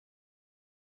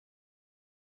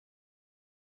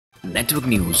Network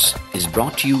News is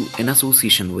brought to you in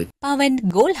association with Pavan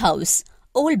Gold House,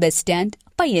 Old Bus Stand,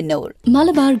 Payyanur.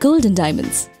 Malabar Gold and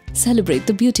Diamonds. Celebrate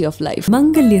the beauty of life.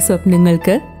 Mangalya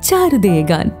Swapnangalkku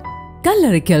Charudegan.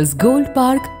 Kallarikals Gold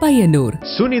Park, Payyanur.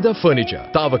 Sunitha Furniture,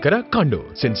 Tavakara, Kannur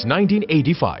since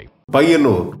 1985.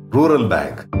 Payyanur Rural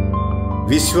Bank.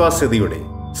 വിശ്വാസ്യതയുടെ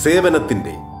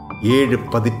സേവനത്തിന്റെ 7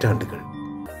 പതിറ്റാണ്ടുകൾ.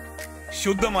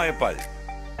 ശുദ്ധമായ പാൽ,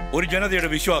 ഒരു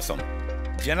ജനതയുടെ വിശ്വാസം.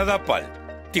 ജനതാ പാൽ,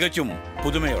 തികച്ചും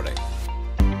പുതുമയോടെ.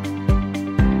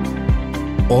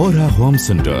 Aura Home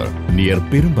Center near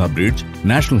Perumba Bridge,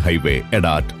 National Highway,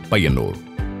 Edat, Payyanur.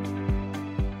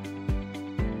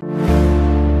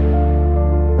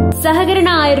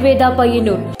 Sahagarana Ayurveda,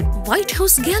 Payyanur. White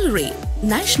House Gallery,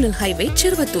 National Highway,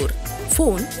 Chirvatur.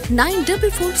 Phone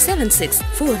 94476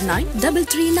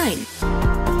 49339.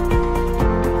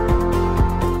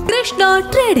 Krishna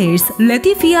Traders,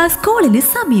 Latifia Schoolini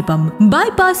Samipam,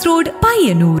 Bypass Road,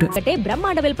 Payyanur.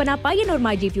 Brahmanda Vilpana Payyanur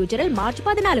Maji Future March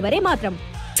 14 vare matram.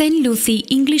 St. Lucy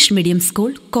English Medium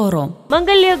School, Korom.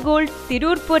 Mangalya Gold,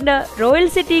 Tirurpurna, Royal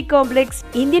City Complex,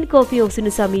 Indian Coffee House in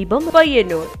Samipam,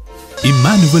 Payyanur.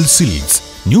 Emmanuel Silks,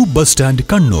 New Bus Stand,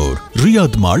 Kannur,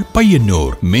 Riyadh Mall, Payyanur,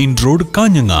 Main Road,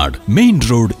 Kanyangad, Main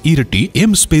Road, Irati,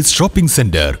 M Space Shopping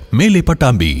Center, Mele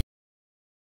Patambi.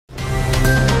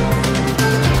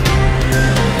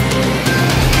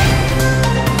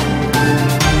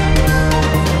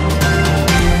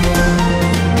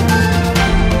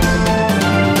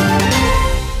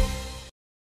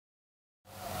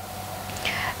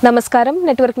 നമസ്കാരം,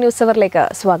 network news അവറിലേക്ക്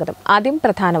സ്വാഗതം. ആദ്യം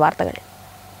പ്രധാന വാർത്തകൾ.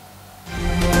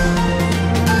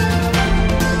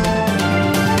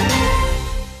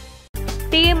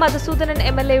 T A Madhusoodanan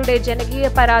എംഎൽഎയുടെ ജനകീയ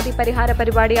പരാതി പരിഹാര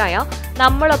പരിപാടിയായ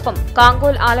നമ്മളൊപ്പം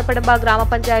കാങ്കോൽ ആലപ്പടമ്പ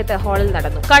ഗ്രാമപഞ്ചായത്ത് ഹാളിൽ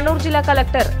നടന്നു. കണ്ണൂർ ജില്ലാ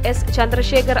കളക്ടർ എസ്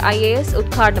ചന്ദ്രശേഖർ IAS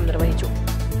ഉദ്ഘാടനം നിർവഹിച്ചു.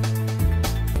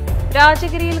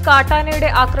 രാജഗിരിയിൽ കാട്ടാനയുടെ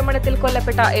ആക്രമണത്തിൽ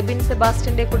കൊല്ലപ്പെട്ട എബിൻ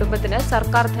സെബാസ്റ്റ്യന്റെ കുടുംബത്തിന്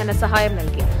സർക്കാർ ധനസഹായം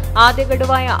നൽകി. ആദ്യ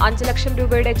ഗഡുവായ 5 ലക്ഷം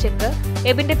രൂപയുടെ ചെക്ക്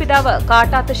എബിന്റെ പിതാവ്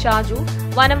കാട്ടാത്ത് ഷാജു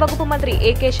വനംവകുപ്പ് മന്ത്രി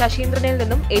AK ശശീന്ദ്രനിൽ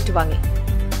നിന്നും ഏറ്റുവാങ്ങി.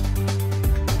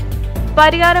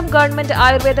 പരിയാരം ഗവൺമെന്റ്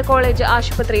ആയുർവേദ കോളേജ്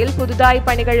ആശുപത്രിയിൽ പുതുതായി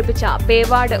പണികഴിപ്പിച്ച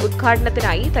പേവാർഡ്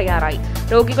ഉദ്ഘാടനത്തിനായി തയ്യാറായി.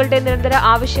 രോഗികളുടെ നിരന്തര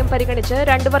ആവശ്യം പരിഗണിച്ച്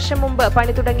 2 വർഷം മുമ്പ്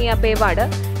പണി തുടങ്ങിയ പേവാർഡ്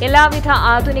എല്ലാവിധ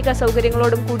ആധുനിക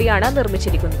സൗകര്യങ്ങളോടും കൂടിയാണ്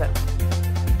നിർമ്മിച്ചിരിക്കുന്നത്.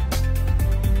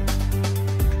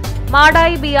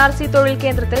 മാടായി BRC തൊഴിൽ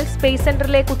കേന്ദ്രത്തിൽ സ്പേസ്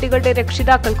സെന്ററിലെ കുട്ടികളുടെ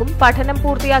രക്ഷിതാക്കൾക്കും പഠനം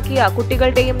പൂർത്തിയാക്കിയ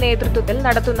കുട്ടികളുടെയും നേതൃത്വത്തിൽ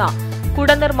നടത്തുന്ന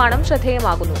കുടനിർമ്മാണം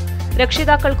ശ്രദ്ധേയമാകുന്നു.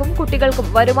 രക്ഷിതാക്കൾക്കും കുട്ടികൾക്കും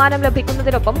വരുമാനം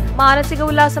ലഭിക്കുന്നതിനൊപ്പം മാനസിക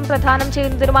ഉല്ലാസം പ്രദാനം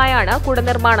ചെയ്യുന്നതിനുമായാണ്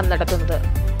കുടനിർമ്മാണം നടത്തുന്നത്.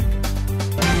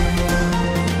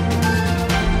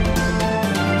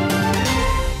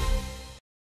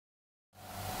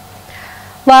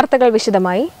 വാർത്തകൾ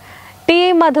വിശദമായി. ടി എ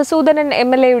മധുസൂദനൻ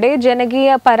MLAയുടെ ജനകീയ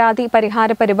പരാതി പരിഹാര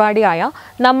പരിപാടിയായ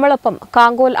നമ്മളൊപ്പം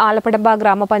കാങ്കോൽ ആലപ്പടമ്പ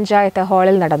ഗ്രാമപഞ്ചായത്ത്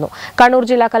ഹാളിൽ നടന്നു. കണ്ണൂർ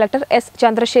ജില്ലാ കളക്ടർ എസ്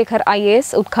ചന്ദ്രശേഖർ IAS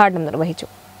ഉദ്ഘാടനം നിർവഹിച്ചു.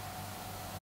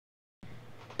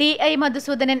 ടി ഐ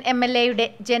മധുസൂദനൻ MLAയുടെ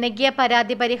ജനകീയ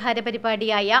പരാതി പരിഹാര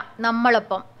പരിപാടിയായ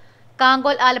നമ്മളൊപ്പം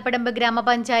കാങ്കോൽ ആലപ്പടമ്പ്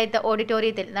ഗ്രാമപഞ്ചായത്ത്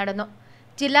ഓഡിറ്റോറിയത്തിൽ നടന്നു.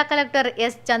 ജില്ലാ കളക്ടർ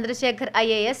എസ് ചന്ദ്രശേഖർ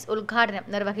IAS ഉദ്ഘാടനം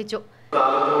നിർവഹിച്ചു.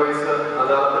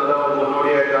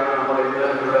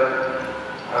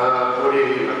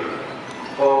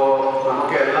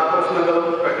 നമുക്ക് എല്ലാ പ്രശ്നങ്ങളും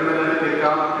പെട്ടെന്ന് തന്നെ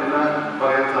തീർക്കാം എന്ന്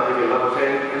പറയാൻ സാധിക്കില്ല. പക്ഷേ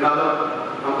എന്നാലും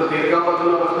നമുക്ക് തീർക്കാൻ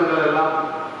പറ്റുന്ന പ്രശ്നങ്ങളെല്ലാം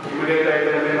ഇമ്മീഡിയറ്റ് ആയിട്ട്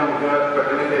തന്നെ നമുക്ക്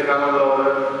പെട്ടെന്ന് തീർക്കാനുള്ള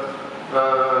ഒരു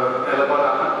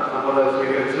നിലപാടാണ് നമ്മൾ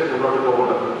സ്വീകരിച്ച് മുന്നോട്ട്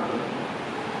പോകുന്നത്.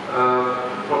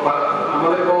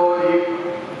 നമ്മളിപ്പോൾ ഈ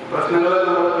പ്രശ്നങ്ങൾ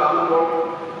നമ്മൾ കാണുമ്പോൾ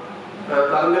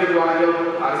തരംതിരിക്കുവാണെങ്കിൽ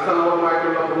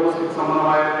അടിസ്ഥാനപരമായിട്ടുള്ള ഭൂമി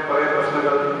സംബന്ധമായ കുറേ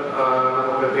പ്രശ്നങ്ങൾ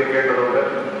നമുക്ക് തീർക്കേണ്ടതുണ്ട്.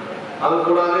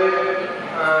 അതുകൂടാതെ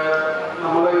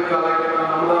നമ്മുടെ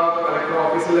കളക്ടർ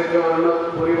ഓഫീസിലേക്ക് വരുന്ന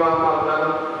ഭൂരിഭാഗം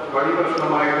ആൾക്കാരും വഴി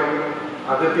പ്രശ്നമായിട്ടും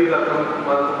അതിർത്തി തർക്കം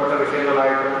ബന്ധപ്പെട്ട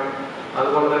വിഷയങ്ങളായിട്ടും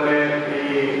അതുപോലെ തന്നെ ഈ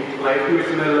ലൈഫ്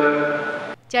മിഷനിൽ.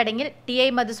 ചടങ്ങിൽ ടി ഐ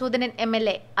മധുസൂദനൻ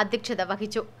MLA അധ്യക്ഷത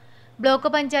വഹിച്ചു. Block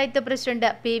panchayat president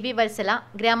PV Vatsala,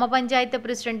 ഗ്രാമപഞ്ചായത്ത്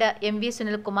പ്രസിഡന്റ് MV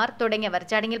സുനിൽകുമാർ തുടങ്ങിയവർ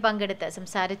ചടങ്ങിൽ പങ്കെടുത്ത്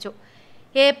സംസാരിച്ചു.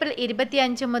 ഏപ്രിൽ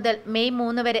 25 മുതൽ മെയ്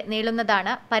 3 വരെ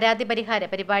നീളുന്നതാണ് പരാതി പരിഹാര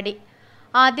പരിപാടി.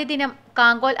 ആദ്യ ദിനം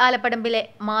കാങ്കോൽ ആലപ്പടമ്പിലെ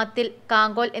മാത്തിൽ,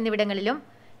 കാങ്കോൽ എന്നിവിടങ്ങളിലും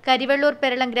കരിവെള്ളൂർ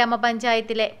പെരളം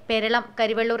ഗ്രാമപഞ്ചായത്തിലെ പെരളം,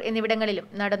 കരിവെള്ളൂർ എന്നിവിടങ്ങളിലും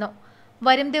നടന്നു.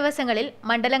 വരും ദിവസങ്ങളിൽ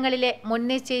മണ്ഡലങ്ങളിലെ മുൻ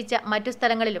നിശ്ചയിച്ച മറ്റു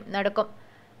സ്ഥലങ്ങളിലും നടക്കും.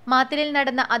 മാത്തിലിൽ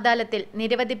നടന്ന അദാലത്തിൽ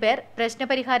നിരവധി പേർ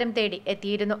പ്രശ്നപരിഹാരം തേടി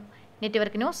എത്തിയിരുന്നു.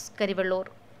 Network news, Karivellur.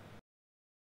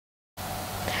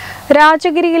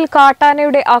 രാജഗിരിയിൽ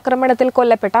കാട്ടാനയുടെ ആക്രമണത്തിൽ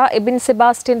കൊല്ലപ്പെട്ട എബിൻ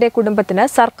സെബാസ്റ്റ്യന്റെ കുടുംബത്തിന്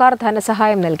സർക്കാർ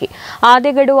ധനസഹായം നൽകി.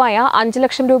 ആദ്യ ഗഡുവായ 5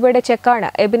 ലക്ഷം രൂപയുടെ ചെക്കാണ്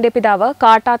എബിന്റെ പിതാവ്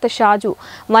കാട്ടാത്ത ഷാജു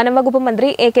വനംവകുപ്പ് മന്ത്രി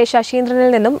AK ശശീന്ദ്രനിൽ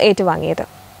നിന്നും ഏറ്റുവാങ്ങിയത്.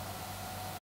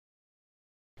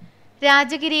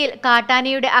 രാജഗിരിയിൽ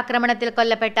കാട്ടാനയുടെ ആക്രമണത്തിൽ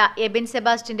കൊല്ലപ്പെട്ട എബിൻ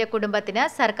സെബാസ്റ്റ്യന്റെ കുടുംബത്തിന്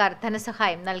സർക്കാർ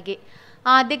ധനസഹായം നൽകി.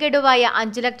 ആദ്യ ഗഡുവായ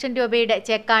 5 ലക്ഷം രൂപയുടെ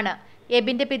ചെക്കാണ്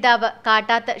എബിന്റെ പിതാവ്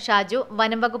കാട്ടാത്ത ഷാജു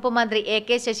വനംവകുപ്പ് മന്ത്രി AK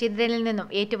ശശീന്ദ്രനിൽ നിന്നും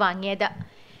ഏറ്റുവാങ്ങിയത്.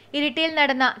 ഇരിട്ടിയിൽ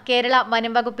നടന്ന കേരള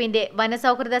വനംവകുപ്പിന്റെ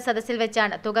വനസൗഹൃദ സദസ്സിൽ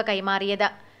വെച്ചാണ് തുക കൈമാറിയത്.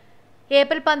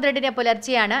 ഏപ്രിൽ 12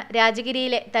 പുലർച്ചെയാണ്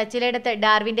രാജഗിരിയിലെ തച്ചിലേടത്ത്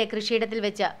ഡാർവിന്റെ കൃഷിയിടത്തിൽ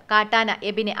വെച്ച് കാട്ടാന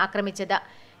എബിനെ ആക്രമിച്ചത്.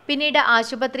 പിന്നീട്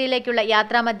ആശുപത്രിയിലേക്കുള്ള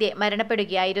യാത്രാമധ്യേ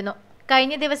മരണപ്പെടുകയായിരുന്നു.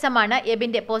 കഴിഞ്ഞ ദിവസമാണ്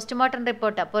എബിന്റെ പോസ്റ്റ്മോർട്ടം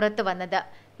റിപ്പോർട്ട് പുറത്തുവന്നത്.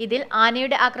 ഇതിൽ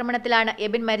ആനയുടെ ആക്രമണത്തിലാണ്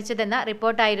എബിൻ മരിച്ചതെന്ന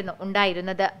റിപ്പോർട്ടായിരുന്നു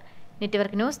ഉണ്ടായിരുന്നത്.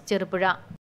 Network news Cherupuzha.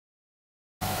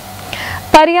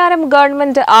 Pariyaram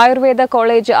government Ayurveda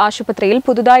college ആശുപത്രിയിൽ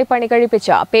പുതുതായി പണി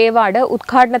കഴിപ്പിച്ച പേവാർഡ്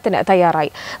ഉദ്ഘാടനത്തിന്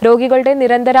തയ്യാറായി. രോഗികളുടെ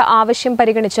നിരന്തര ആവശ്യം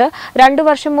പരിഗണിച്ച് 2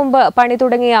 വർഷം മുമ്പ് പണി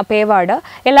തുടങ്ങിയ പേവാർഡ്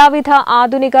എല്ലാവിധ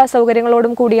ആധുനിക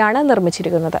സൗകര്യങ്ങളോടും കൂടിയാണ്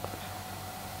നിർമ്മിച്ചിരിക്കുന്നത്.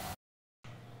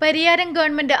 പരിയാരം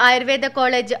ഗവൺമെന്റ് ആയുർവേദ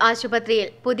കോളേജ് ആശുപത്രിയിൽ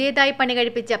പുതിയതായി പണി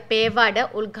കഴിപ്പിച്ച പേവാർഡ്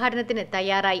ഉദ്ഘാടനത്തിന്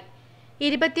തയ്യാറായി.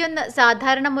 21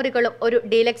 സാധാരണ മുറികളും ഒരു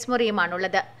ഡീലക്സ്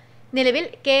മുറിയുമാണുള്ളത്. നിലവിൽ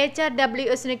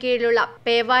KHRWSനു കീഴിലുള്ള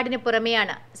പേവാർഡിന്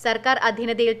പുറമെയാണ് സർക്കാർ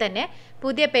അധീനതയിൽ തന്നെ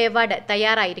പുതിയ പേവാർഡ്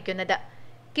തയ്യാറായിരിക്കുന്നത്.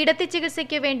 കിടത്തി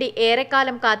ചികിത്സയ്ക്കു വേണ്ടി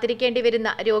ഏറെക്കാലം കാത്തിരിക്കേണ്ടി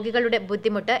വരുന്ന രോഗികളുടെ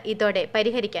ബുദ്ധിമുട്ട് ഇതോടെ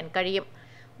പരിഹരിക്കാൻ കഴിയും.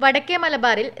 വടക്കേ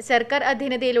മലബാറിൽ സർക്കാർ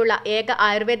അധീനതയിലുള്ള ഏക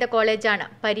ആയുർവേദ കോളേജാണ്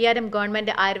പരിയാരം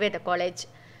ഗവൺമെന്റ് ആയുർവേദ കോളേജ്.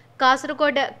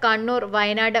 കാസർഗോഡ്, കണ്ണൂർ,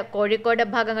 വയനാട്, കോഴിക്കോട്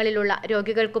ഭാഗങ്ങളിലുള്ള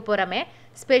രോഗികൾക്കു പുറമെ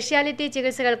സ്പെഷ്യാലിറ്റി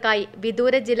ചികിത്സകൾക്കായി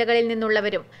വിദൂര ജില്ലകളിൽ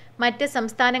നിന്നുള്ളവരും മറ്റ്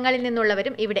സംസ്ഥാനങ്ങളിൽ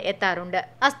നിന്നുള്ളവരും ഇവിടെ എത്താറുണ്ട്.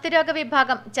 അസ്ഥിരോഗ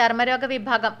വിഭാഗം, ചർമ്മരോഗ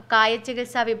വിഭാഗം,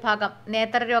 കായചികിത്സാ വിഭാഗം,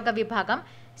 നേത്രരോഗ വിഭാഗം,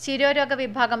 ശിരോരോഗ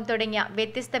വിഭാഗം തുടങ്ങിയ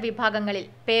വ്യത്യസ്ത വിഭാഗങ്ങളിൽ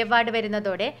പേവാർഡ്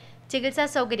വരുന്നതോടെ ചികിത്സാ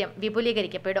സൗകര്യം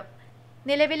വിപുലീകരിക്കപ്പെടും.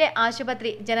 നിലവിലെ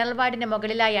ആശുപത്രി ജനറൽ വാർഡിന്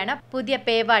മുകളിലായാണ് പുതിയ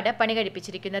പേവാർഡ് പണി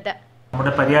കഴിപ്പിച്ചിരിക്കുന്നത്.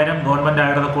 നമ്മുടെ പരിയാരം ഗവൺമെൻറ്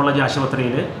ആയുർവേദ കോളേജ്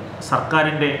ആശുപത്രിയിൽ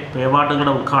സർക്കാരിൻ്റെ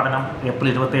പേവാർഡുകളുടെ ഉദ്ഘാടനം ഏപ്രിൽ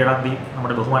 27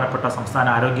 നമ്മുടെ ബഹുമാനപ്പെട്ട സംസ്ഥാന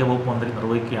ആരോഗ്യ വകുപ്പ് മന്ത്രി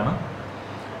നിർവഹിക്കുകയാണ്.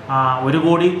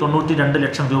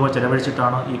 1,92,00,000 രൂപ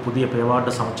ചെലവഴിച്ചിട്ടാണ് ഈ പുതിയ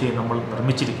പേവാർഡ് സമുച്ചയം നമ്മൾ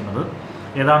നിർമ്മിച്ചിരിക്കുന്നത്.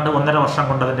 ഏതാണ്ട് 1.5 വർഷം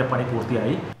കൊണ്ട് അതിൻ്റെ പണി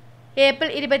പൂർത്തിയായി. ഏപ്രിൽ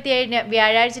 27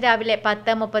 വ്യാഴാഴ്ച രാവിലെ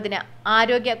 10:30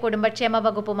 ആരോഗ്യ കുടുംബക്ഷേമ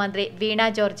വകുപ്പ് മന്ത്രി വീണ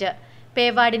ജോർജ്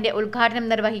പേവാർഡിന്റെ ഉദ്ഘാടനം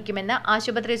നിർവഹിക്കുമെന്ന്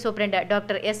ആശുപത്രി സൂപ്രണ്ട്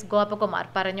ഡോക്ടർ S ഗോപകുമാർ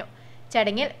പറഞ്ഞു.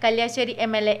 ചടങ്ങിൽ കല്യാശ്ശേരി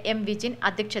MLA M വിജിൻ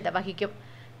അധ്യക്ഷത വഹിക്കും.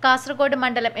 കാസർഗോഡ്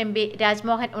മണ്ഡലം MP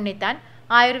രാജ്മോഹൻ ഉണ്ണിത്താൻ,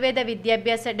 ആയുർവേദ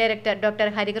വിദ്യാഭ്യാസ director doctor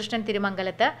Harikrishnan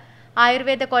തിരുമംഗലത്ത്,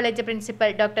 Ayurveda college principal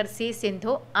doctor C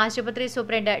Sindhu, ആശുപത്രി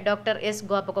superintendent doctor S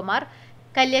Gopakumar,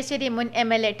 Kalliasseri മുൻ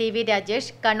MLA TV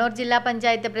രാജേഷ്, കണ്ണൂർ ജില്ലാ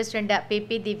പഞ്ചായത്ത് പ്രസിഡന്റ്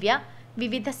PP ദിവ്യ,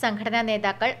 വിവിധ സംഘടനാ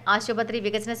നേതാക്കൾ, ആശുപത്രി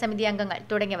വികസന സമിതി അംഗങ്ങൾ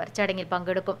തുടങ്ങിയവർ ചടങ്ങിൽ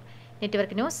പങ്കെടുക്കും.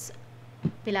 Network news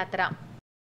Pilathara.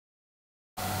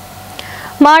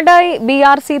 Madayi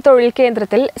BRC തൊഴിൽ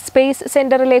കേന്ദ്രത്തിൽ സ്പേസ്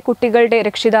സെന്ററിലെ കുട്ടികളുടെ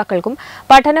രക്ഷിതാക്കൾക്കും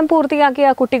പഠനം പൂർത്തിയാക്കിയ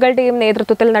കുട്ടികളുടെയും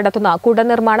നേതൃത്വത്തിൽ നടത്തുന്ന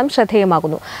കുടനിർമ്മാണം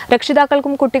ശ്രദ്ധേയമാകുന്നു.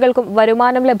 രക്ഷിതാക്കൾക്കും കുട്ടികൾക്കും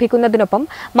വരുമാനം ലഭിക്കുന്നതിനൊപ്പം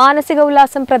മാനസിക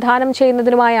ഉല്ലാസം പ്രദാനം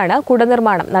ചെയ്യുന്നതിനുമായാണ്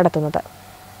കുടനിർമ്മാണം നടത്തുന്നത്.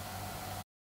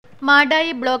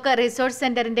 മാടായി ബ്ലോക്ക് റിസോഴ്സ്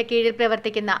സെന്ററിന്റെ കീഴിൽ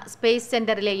പ്രവർത്തിക്കുന്ന സ്പേസ്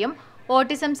സെന്ററിലെയും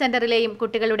ഓട്ടിസം സെന്ററിലെയും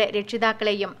കുട്ടികളുടെ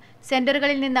രക്ഷിതാക്കളെയും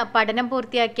സെന്ററുകളിൽ നിന്ന് പഠനം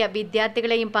പൂർത്തിയാക്കിയ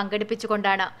വിദ്യാർത്ഥികളെയും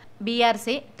പങ്കെടുപ്പിച്ചുകൊണ്ടാണ് BRC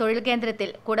തൊഴിൽ കേന്ദ്രത്തിൽ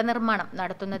കുടനിർമ്മാണം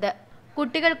നടത്തുന്നത്.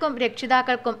 കുട്ടികൾക്കും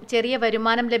രക്ഷിതാക്കൾക്കും ചെറിയ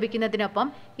വരുമാനം ലഭിക്കുന്നതിനൊപ്പം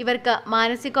ഇവർക്ക്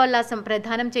മാനസികോല്ലാസം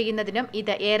പ്രദാനം ചെയ്യുന്നതിനും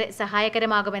ഇത് ഏറെ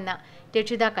സഹായകരമാകുമെന്ന്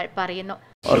രക്ഷിതാക്കൾ പറയുന്നു.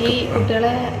 ഈ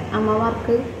കുട്ടികളെ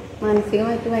അമ്മമാർക്ക്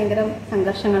മാനസികമായിട്ട് ഭയങ്കര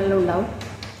സംഘർഷങ്ങളിലുണ്ടാവും.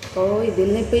 അപ്പോൾ ഇതിൽ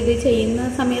നിന്ന് ഇത് ചെയ്യുന്ന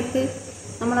സമയത്ത്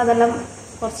നമ്മളതെല്ലാം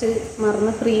കുറച്ച്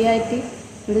മറന്ന് ഫ്രീ ആയിട്ട്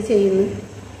ഇത് ചെയ്യുന്നു,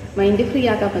 മൈൻഡ് ഫ്രീ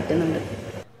ആക്കാൻ പറ്റുന്നുണ്ട്.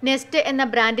 നെസ്റ്റ് എന്ന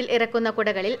ബ്രാൻഡിൽ ഇറക്കുന്ന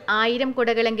കുടകളിൽ 1000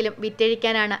 കുടകളെങ്കിലും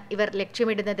വിറ്റഴിക്കാനാണ് ഇവർ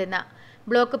ലക്ഷ്യമിടുന്നതെന്ന്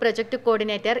block project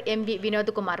coordinator MV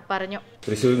Vinod Kumar പറഞ്ഞു.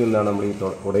 തൃശ്ശൂരിൽ നിന്നാണ് നമ്മൾ ഈ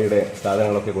കുടയുടെ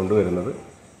സാധനങ്ങളൊക്കെ കൊണ്ടുവരുന്നത്.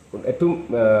 ഏറ്റവും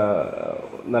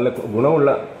നല്ല ഗുണമുള്ള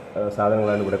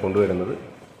സാധനങ്ങളാണ് ഇവിടെ കൊണ്ടുവരുന്നത്.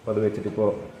 അപ്പോൾ അത്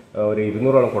വെച്ചിട്ടിപ്പോൾ ഒരു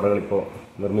 200ഓളം കുടകൾ ഇപ്പോൾ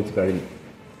നിർമ്മിച്ച് കഴിഞ്ഞു.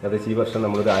 അത് ഈ വർഷം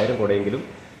നമ്മളൊരു 1000 കുടയെങ്കിലും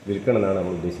വിൽക്കണമെന്നാണ്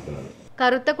നമ്മൾ ഉദ്ദേശിക്കുന്നത്.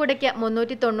 കറുത്ത കുടയ്ക്ക്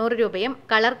 390 രൂപയും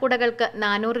കളർ കുടകൾക്ക്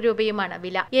 400 രൂപയുമാണ്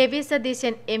വില. AV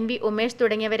സതീശൻ, MV ഉമേഷ്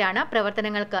തുടങ്ങിയവരാണ്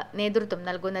പ്രവർത്തനങ്ങൾക്ക് നേതൃത്വം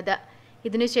നൽകുന്നത്.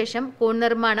 ഇതിനുശേഷം കൂൺ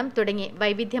നിർമ്മാണം തുടങ്ങി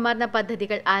വൈവിധ്യമാർന്ന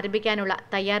പദ്ധതികൾ ആരംഭിക്കാനുള്ള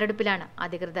തയ്യാറെടുപ്പിലാണ്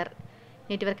അധികൃതർ.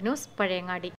 Network news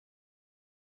Pazhayangadi.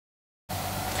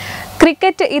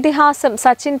 ക്രിക്കറ്റ് ഇതിഹാസം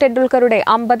സച്ചിൻ ടെണ്ടുൽക്കറുടെ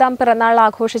 50ാം പിറന്നാൾ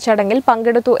ആഘോഷ ചടങ്ങിൽ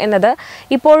പങ്കെടുത്തു എന്നത്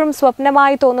ഇപ്പോഴും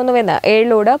സ്വപ്നമായി തോന്നുന്നുവെന്ന്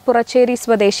ഏഴോട് പുറച്ചേരി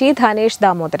സ്വദേശി ധനേഷ്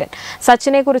ദാമോദരൻ.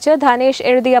 സച്ചിനെക്കുറിച്ച് ധനേഷ്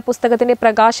എഴുതിയ പുസ്തകത്തിന്റെ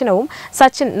പ്രകാശനവും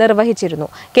സച്ചിൻ നിർവഹിച്ചിരുന്നു.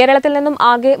 കേരളത്തിൽ നിന്നും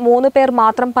ആകെ 3 പേർ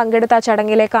മാത്രം പങ്കെടുത്ത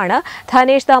ചടങ്ങിലേക്കാണ്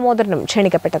ധനേഷ് ദാമോദരനും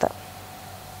ക്ഷണിക്കപ്പെട്ടത്.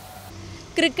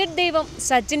 ക്രിക്കറ്റ് ദൈവം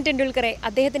സച്ചിൻ ടെണ്ടുൽക്കറെ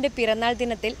അദ്ദേഹത്തിൻ്റെ പിറന്നാൾ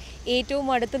ദിനത്തിൽ ഏറ്റവും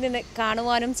അടുത്തു നിന്ന്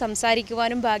കാണുവാനും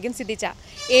സംസാരിക്കുവാനും ഭാഗ്യം സിദ്ധിച്ച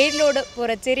ഏഴിലോട്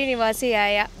പുറച്ചേരി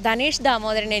നിവാസിയായ ധനേഷ്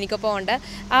ദാമോദരൻ എനിക്കൊപ്പം ഉണ്ട്.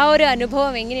 ആ ഒരു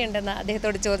അനുഭവം എങ്ങനെയുണ്ടെന്ന്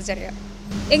അദ്ദേഹത്തോട് ചോദിച്ചറിയാം.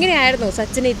 എങ്ങനെയായിരുന്നു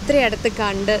സച്ചിനെ ഇത്രയടുത്ത്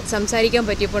കണ്ട് സംസാരിക്കാൻ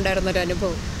പറ്റിയപ്പോൾ ഉണ്ടായിരുന്ന ഒരു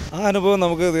അനുഭവം? ആ അനുഭവം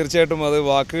നമുക്ക് തീർച്ചയായിട്ടും അത്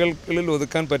വാക്കുകളിൽ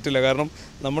ഒതുക്കാൻ പറ്റില്ല. കാരണം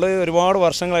നമ്മൾ ഒരുപാട്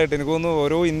വർഷങ്ങളായിട്ട് എനിക്ക് തോന്നുന്നു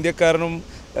ഓരോ ഇന്ത്യക്കാരനും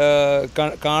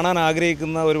കാണാൻ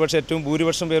ആഗ്രഹിക്കുന്ന ഒരുപക്ഷെ ഏറ്റവും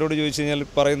ഭൂരിപക്ഷം പേരോട് ചോദിച്ചു കഴിഞ്ഞാൽ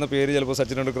പറയുന്ന പേര് ചിലപ്പോൾ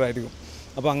സച്ചിൻ ടെണ്ടുൽക്കർ ആയിരിക്കും.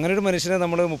 അപ്പോൾ അങ്ങനെ ഒരു മനുഷ്യനെ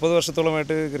നമ്മൾ 30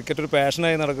 വർഷത്തോളമായിട്ട് ക്രിക്കറ്റ് ഒരു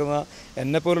പാഷനായി നടക്കുന്ന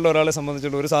എന്നെപ്പോലുള്ള ഒരാളെ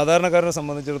സംബന്ധിച്ചിടത്തോളം, ഒരു സാധാരണക്കാരനെ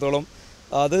സംബന്ധിച്ചിടത്തോളം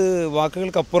അത്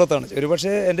വാക്കുകൾക്കപ്പുറത്താണ്.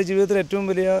 ഒരുപക്ഷെ എൻ്റെ ജീവിതത്തിൽ ഏറ്റവും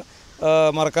വലിയ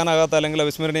മറക്കാനാകാത്ത അല്ലെങ്കിൽ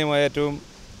അവിസ്മരണീയമായ ഏറ്റവും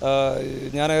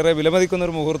ഞാനേറെ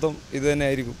വിലമതിക്കുന്നൊരു മുഹൂർത്തം ഇത് തന്നെ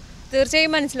ആയിരിക്കും.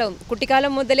 തീർച്ചയായും മനസ്സിലാവും.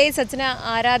 കുട്ടിക്കാലം മുതലേ സച്ചിനെ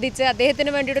ആരാധിച്ച്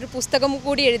അദ്ദേഹത്തിന് വേണ്ടിയിട്ടൊരു പുസ്തകം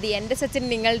കൂടി എഴുതി, എൻ്റെ സച്ചിൻ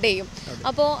നിങ്ങളുടെയും.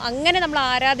 അപ്പോൾ അങ്ങനെ നമ്മൾ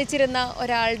ആരാധിച്ചിരുന്ന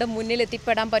ഒരാളുടെ മുന്നിൽ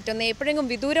എത്തിപ്പെടാൻ പറ്റുന്ന എപ്പോഴെങ്കിലും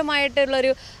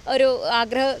വിദൂരമായിട്ടുള്ളൊരു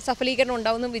ആഗ്രഹ സഫലീകരണം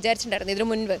ഉണ്ടാവുമെന്ന് വിചാരിച്ചിട്ടുണ്ടായിരുന്നു ഇതിനു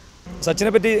മുൻപ്?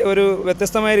 സച്ചിനെ പറ്റി ഒരു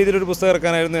വ്യത്യസ്തമായ രീതിയിലൊരു പുസ്തകം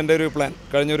ഇറക്കാനായിരുന്നു എൻ്റെ ഒരു പ്ലാൻ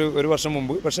കഴിഞ്ഞൊരു വർഷം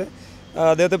മുമ്പ്. പക്ഷേ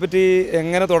അദ്ദേഹത്തെ പറ്റി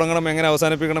എങ്ങനെ തുടങ്ങണം, എങ്ങനെ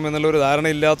അവസാനിപ്പിക്കണം എന്നുള്ളൊരു ധാരണ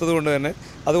ഇല്ലാത്തത് കൊണ്ട് തന്നെ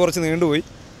അത് കുറച്ച് നീണ്ടുപോയി.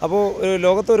 അപ്പോൾ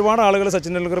ലോകത്ത് ഒരുപാട് ആളുകൾ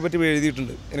സച്ചിൻ ടെണ്ടുൽക്കറെ പറ്റി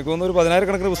എഴുതിയിട്ടുണ്ട്. എനിക്ക് തോന്നുന്നു ഒരു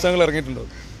 10,000 പുസ്തകങ്ങൾ ഇറങ്ങിയിട്ടുണ്ട്.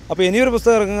 അപ്പോൾ ഇനിയൊരു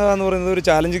പുസ്തകം ഇറങ്ങുക എന്ന് പറയുന്നത് ഒരു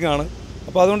ചാലഞ്ചിങ് ആണ്.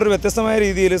 അപ്പോൾ അതുകൊണ്ടൊരു വ്യത്യസ്തമായ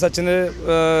രീതിയിൽ സച്ചിൻ്റെ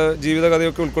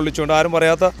ജീവിതകഥയൊക്കെ ഉൾക്കൊള്ളിച്ചുകൊണ്ട്, ആരും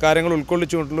പറയാത്ത കാര്യങ്ങൾ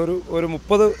ഉൾക്കൊള്ളിച്ചുകൊണ്ടുള്ള ഒരു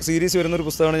 30 സീരീസ് വരുന്നൊരു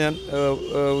പുസ്തകമാണ് ഞാൻ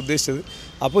ഉദ്ദേശിച്ചത്.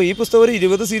 അപ്പോൾ ഈ പുസ്തകം ഒരു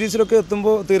 20 സീരീസിലൊക്കെ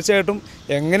എത്തുമ്പോൾ തീർച്ചയായിട്ടും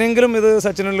എങ്ങനെയെങ്കിലും ഇത്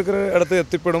സച്ചിൻ ടെണ്ടുൽക്കർ അടുത്ത്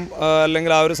എത്തിപ്പെടും,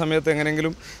 അല്ലെങ്കിൽ ആ ഒരു സമയത്ത്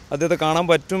എങ്ങനെയെങ്കിലും അദ്ദേഹത്തെ കാണാൻ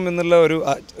പറ്റും എന്നുള്ള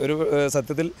ഒരു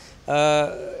സത്യത്തിൽ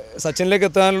സച്ചിനിലേക്ക്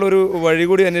എത്താനുള്ളൊരു വഴി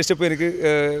കൂടി അന്വേഷിച്ചപ്പോൾ എനിക്ക്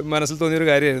മനസ്സിൽ തോന്നിയൊരു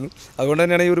കാര്യമായിരുന്നു. അതുകൊണ്ട്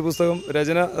തന്നെയാണ് ഈ ഒരു പുസ്തകം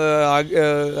രചന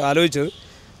ആലോചിച്ചത്.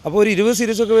 അപ്പോൾ ഒരു 20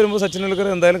 സീരീസൊക്കെ വരുമ്പോൾ സച്ചിൻ ടെണ്ടുൽക്കർ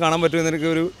എന്തായാലും കാണാൻ പറ്റുമെന്ന് എനിക്ക്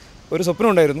ഒരു സ്വപ്നം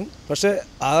ഉണ്ടായിരുന്നു. പക്ഷേ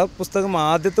ആ പുസ്തകം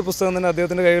ആദ്യത്തെ പുസ്തകം തന്നെ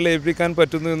അദ്ദേഹത്തിൻ്റെ കൈകളിൽ ഏൽപ്പിക്കാൻ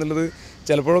പറ്റുന്നു എന്നുള്ളത്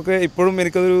ചിലപ്പോഴൊക്കെ ഇപ്പോഴും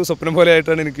എനിക്കതൊരു സ്വപ്നം പോലെ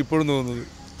ആയിട്ടാണ് എനിക്കിപ്പോഴും തോന്നുന്നത്.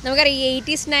 നമുക്കറിയാം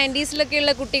 80s 90s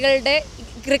കുട്ടികളുടെ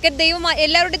ക്രിക്കറ്റ് ദൈവം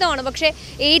എല്ലാവരുടേതുമാണ്. പക്ഷേ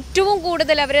ഏറ്റവും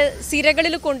കൂടുതൽ അവർ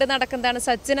സിരകളിൽ കൊണ്ട് നടക്കുന്നതാണ്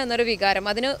സച്ചിൻ എന്നൊരു വികാരം.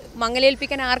 അതിന്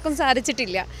മങ്ങലേൽപ്പിക്കാൻ ആർക്കും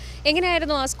സാധിച്ചിട്ടില്ല.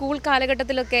 എങ്ങനെയായിരുന്നു ആ സ്കൂൾ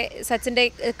കാലഘട്ടത്തിലൊക്കെ സച്ചിൻ്റെ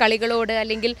കളികളോട്,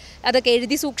 അല്ലെങ്കിൽ അതൊക്കെ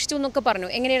എഴുതി സൂക്ഷിച്ചു എന്നൊക്കെ പറഞ്ഞു,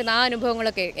 എങ്ങനെയായിരുന്നു ആ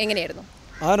അനുഭവങ്ങളൊക്കെ? എങ്ങനെയായിരുന്നു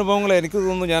ആ അനുഭവങ്ങൾ? എനിക്ക്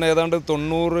തോന്നുന്നു ഞാൻ ഏതാണ്ട്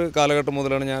 90 കാലഘട്ടം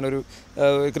മുതലാണ് ഞാനൊരു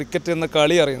ക്രിക്കറ്റ് എന്ന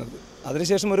കളി അറിയുന്നത്.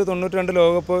 അതിനുശേഷം ഒരു 92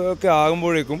 ലോകകപ്പ് ഒക്കെ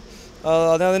ആകുമ്പോഴേക്കും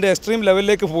അതിൻ്റെ എക്സ്ട്രീം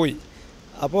ലെവലിലേക്ക് പോയി.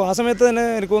 അപ്പോൾ ആ സമയത്ത് തന്നെ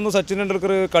എനിക്ക് തോന്നുന്നു സച്ചിൻ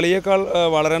ടെണ്ടുൽക്കർ കളിയേക്കാൾ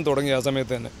വളരാൻ തുടങ്ങി ആ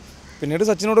സമയത്ത് തന്നെ. പിന്നീട്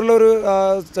സച്ചിൻ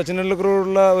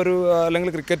ടെണ്ടുൽക്കറോടുള്ള അല്ലെങ്കിൽ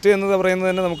ക്രിക്കറ്റ് എന്ന് പറയുന്നത്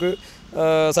തന്നെ നമുക്ക്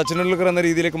സച്ചിൻ ടെണ്ടുൽക്കർ എന്ന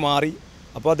രീതിയിലേക്ക് മാറി.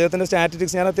 അപ്പോൾ അദ്ദേഹത്തിൻ്റെ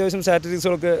സ്റ്റാറ്റിസ്റ്റിക്സ്, ഞാൻ അത്യാവശ്യം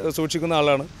സ്റ്റാറ്റിസ്റ്റിക്സൊക്കെ സൂക്ഷിക്കുന്ന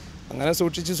ആളാണ്. അങ്ങനെ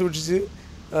സൂക്ഷിച്ച്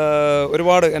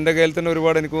ഒരുപാട് എൻ്റെ കയ്യിൽ തന്നെ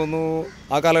ഒരുപാട് എനിക്ക് തോന്നുന്നു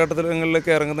ആ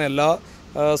കാലഘട്ടങ്ങളിലേക്ക് ഇറങ്ങുന്ന എല്ലാ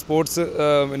സ്പോർട്സ്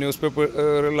ന്യൂസ്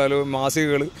പേപ്പറുകൾ,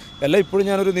 മാസികകൾ എല്ലാം ഇപ്പോഴും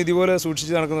ഞാനൊരു നിധി പോലെ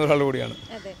സൂക്ഷിച്ച് നടക്കുന്ന ഒരാൾ കൂടിയാണ്.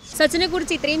 സച്ചിനെ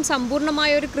കുറിച്ച് ഇത്രയും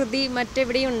സമ്പൂർണ്ണമായ ഒരു കൃതി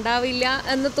മറ്റെവിടെയും ഉണ്ടാവില്ല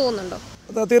എന്ന് തോന്നുന്നുണ്ടോ?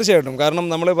 തീർച്ചയായിട്ടും. കാരണം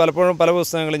നമ്മൾ പലപ്പോഴും പല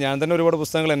പുസ്തകങ്ങൾ, ഞാൻ തന്നെ ഒരുപാട്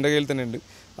പുസ്തകങ്ങൾ എൻ്റെ കയ്യിൽ തന്നെ ഉണ്ട്.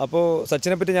 അപ്പോൾ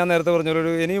സച്ചിനെ പറ്റി ഞാൻ നേരത്തെ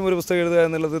പറഞ്ഞൊരു ഇനിയും ഒരു പുസ്തകം എഴുതുക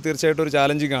എന്നുള്ളത് തീർച്ചയായിട്ടും ഒരു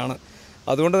ചാലഞ്ചിങ് ആണ്.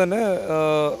 അതുകൊണ്ട് തന്നെ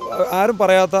ആരും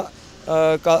പറയാത്ത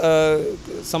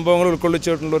സംഭവങ്ങൾ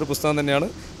ഉൾക്കൊള്ളിച്ചിട്ടുള്ളൊരു പുസ്തകം തന്നെയാണ്.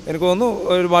 എനിക്ക്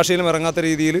തോന്നുന്നു ഒരു ഭാഷയിലും ഇറങ്ങാത്ത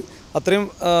രീതിയിൽ അത്രയും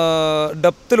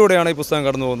ഡെപ്തിലൂടെയാണ് ഈ പുസ്തകം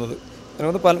കടന്നു പോകുന്നത്.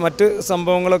 മറ്റ്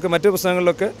സംഭവങ്ങളൊക്കെ, മറ്റ്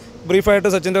പുസ്തകങ്ങളിലൊക്കെ ബ്രീഫായിട്ട്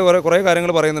സച്ചിൻ്റെ കുറേ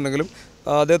കാര്യങ്ങൾ പറയുന്നുണ്ടെങ്കിലും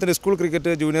അദ്ദേഹത്തിൻ്റെ സ്കൂൾ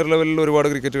ക്രിക്കറ്റ്, ജൂനിയർ ലെവലിൽ ഒരുപാട്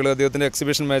ക്രിക്കറ്റുകൾ, അദ്ദേഹത്തിൻ്റെ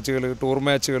എക്സിബിഷൻ മാച്ചുകൾ, ടൂർ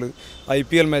മാച്ചുകൾ,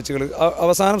 IPL മാച്ചുകൾ,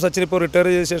 അവസാനം സച്ചിൻ ഇപ്പോൾ റിട്ടയർ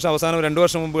ചെയ്ത ശേഷം അവസാനം 2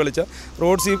 വർഷം മുമ്പ് കളിച്ച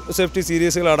റോഡ് സേഫ്റ്റി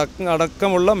സീരീസുകൾ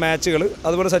അടക്കമുള്ള മാച്ചുകൾ,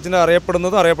 അതുപോലെ സച്ചിൻ്റെ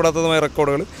അറിയപ്പെടുന്നതും അറിയപ്പെടാത്തതുമായ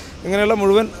റെക്കോർഡുകൾ, ഇങ്ങനെയുള്ള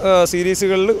മുഴുവൻ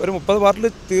സീരീസുകളിൽ ഒരു 30 പാർട്ടിൽ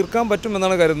തീർക്കാൻ പറ്റും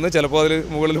എന്നാണ് കരുതുന്നത്. ചിലപ്പോൾ അതിൽ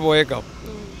മുകളിൽ പോയേക്കാം.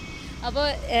 അപ്പോൾ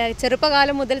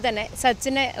ചെറുപ്പകാലം മുതൽ തന്നെ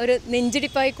സച്ചിനെ ഒരു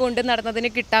നെഞ്ചിടിപ്പായി കൊണ്ട് നടന്നതിന്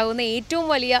കിട്ടാവുന്ന ഏറ്റവും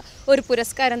വലിയ ഒരു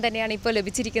പുരസ്കാരം തന്നെയാണ് ഇപ്പോൾ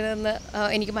ലഭിച്ചിരിക്കുന്നതെന്ന്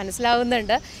എനിക്ക്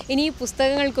മനസ്സിലാവുന്നുണ്ട്. ഇനി ഈ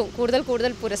പുസ്തകങ്ങൾക്കും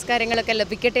കൂടുതൽ പുരസ്കാരങ്ങളൊക്കെ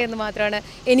ലഭിക്കട്ടെ എന്ന് മാത്രമാണ്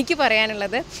എനിക്ക്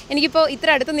പറയാനുള്ളത്. എനിക്കിപ്പോൾ ഇത്ര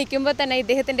അടുത്ത് നിൽക്കുമ്പോൾ തന്നെ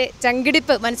ഇദ്ദേഹത്തിൻ്റെ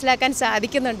ചങ്കിടിപ്പ് മനസ്സിലാക്കാൻ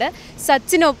സാധിക്കുന്നുണ്ട്.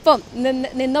 സച്ചിനൊപ്പം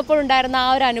നിന്നപ്പോഴുണ്ടായിരുന്ന ആ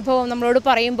ഒരു അനുഭവം നമ്മളോട്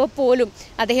പറയുമ്പോൾ പോലും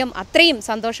അദ്ദേഹം അത്രയും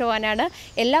സന്തോഷവാനാണ്.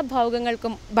 എല്ലാ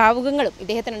ഭാവുകങ്ങളും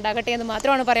ഇദ്ദേഹത്തിന് ഉണ്ടാകട്ടെ എന്ന്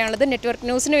മാത്രമാണ് പറയാനുള്ളത്. നെറ്റ്വർക്ക്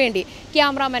ന്യൂസിന് വേണ്ടി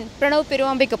ക്യാമറാമാൻ പ്രണവ്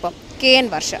പെരുവാമ്പയ്ക്കൊപ്പം KN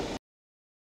വർഷ.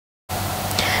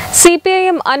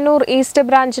 CPIM അന്നൂർ ഈസ്റ്റ്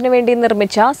ബ്രാഞ്ചിന് വേണ്ടി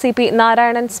നിർമ്മിച്ച CP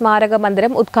നാരായണൻ സ്മാരക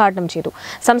മന്ദിരം ഉദ്ഘാടനം ചെയ്തു.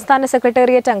 സംസ്ഥാന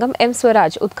സെക്രട്ടേറിയറ്റ് അംഗം M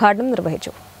സ്വരാജ് ഉദ്ഘാടനം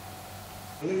നിർവഹിച്ചു.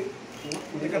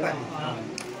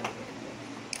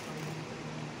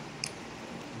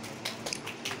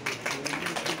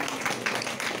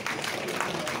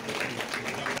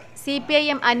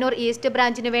 CPIM അന്നൂർ ഈസ്റ്റ്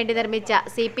ബ്രാഞ്ചിനു വേണ്ടി നിർമ്മിച്ച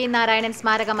CP നാരായണൻ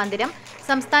സ്മാരക മന്ദിരം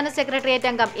സംസ്ഥാന സെക്രട്ടേറിയറ്റ്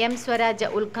അംഗം M. സ്വരാജ്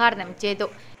ഉദ്ഘാടനം ചെയ്തു.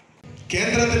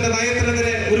 കേന്ദ്രത്തിന്റെ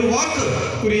നയത്തിനെതിരെ ഒരു വാക്ക്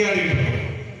ഉരിയാടിയിട്ടുണ്ട്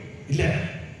ഇല്ല,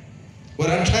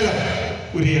 ഒരക്ഷരം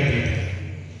ഉരിയാടിയിട്ടില്ല.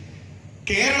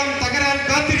 കേരളം തകരാൻ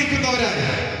കാത്തിരിക്കുന്നവരാണ്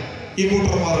ഈ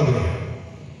കൂട്ടർ മാറുന്നത്.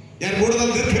 ഞാൻ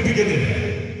കൂടുതൽ ദീർഘിപ്പിക്കുന്നില്ല.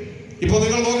 ഇപ്പോൾ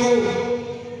നിങ്ങൾ നോക്കൂ,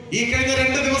 ഈ കഴിഞ്ഞ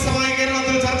 2 ദിവസമായി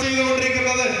കേരളത്തിൽ ചർച്ച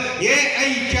ചെയ്തുകൊണ്ടിരിക്കുന്നത് AI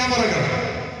ക്യാമറകൾ,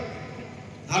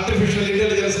 ആർട്ടിഫിഷ്യൽ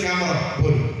ഇന്റലിജൻസ് ക്യാമറ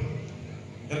പോലും.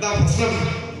 എന്താ പ്രശ്നം?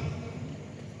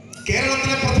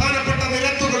 കേരളത്തിലെ പ്രധാനപ്പെട്ട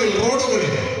നിരത്തുകളിൽ,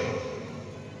 റോഡുകളിൽ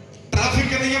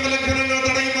ട്രാഫിക് നിയമലംഘനങ്ങൾ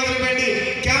തടയുന്നതിന് വേണ്ടി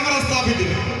ക്യാമറ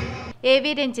സ്ഥാപിക്കുന്നു. AV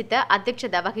രഞ്ജിത്ത്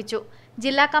അധ്യക്ഷത വഹിച്ചു.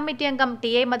 ജില്ലാ കമ്മിറ്റി അംഗം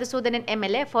TA മധുസൂദനൻ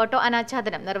MLA ഫോട്ടോ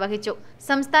അനാച്ഛാദനം നിർവഹിച്ചു.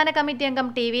 സംസ്ഥാന കമ്മിറ്റി അംഗം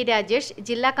TV രാജേഷ്,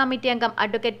 ജില്ലാ കമ്മിറ്റി അംഗം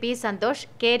advocate P. Santhosh,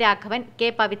 K. Raghavan,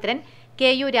 K. Pavithran,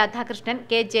 KU Radhakrishnan,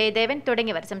 K. Jayadevan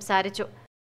തുടങ്ങിയവർ സംസാരിച്ചു.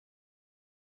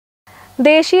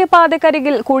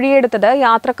 ദേശീയപാതക്കരികിൽ കുഴിയെടുത്തത്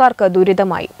യാത്രക്കാർക്ക്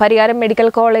ദുരിതമായി. പരിയാരം മെഡിക്കൽ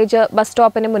കോളേജ് ബസ്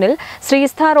സ്റ്റോപ്പിന് മുന്നിൽ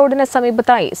ശ്രീസ്ഥാ റോഡിന്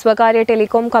സമീപത്തായി സ്വകാര്യ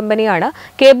ടെലികോം കമ്പനിയാണ്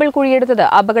കേബിൾ കുഴിയെടുത്തത്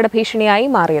അപകട ഭീഷണിയായി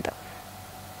മാറിയത്.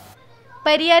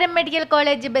 പരിയാരം മെഡിക്കൽ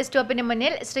കോളേജ് ബസ് സ്റ്റോപ്പിന്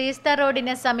മുന്നിൽ ശ്രീസ്ഥാ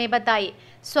റോഡിന് സമീപത്തായി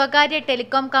സ്വകാര്യ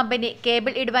ടെലികോം കമ്പനി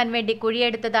കേബിൾ ഇടുവാൻ വേണ്ടി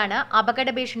കുഴിയെടുത്തതാണ് അപകട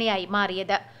ഭീഷണിയായി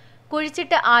മാറിയത്.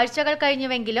 കുഴിച്ചിട്ട് ആഴ്ചകൾ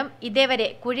കഴിഞ്ഞുവെങ്കിലും ഇതേവരെ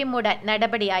കുഴി മൂടാൻ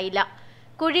നടപടിയായില്ല.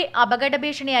 കുഴി അപകട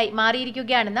ഭീഷണിയായി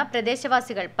മാറിയിരിക്കുകയാണെന്ന്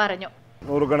പ്രദേശവാസികൾ പറഞ്ഞു.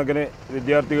 നൂറുകണക്കിന്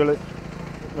വിദ്യാർത്ഥികൾ,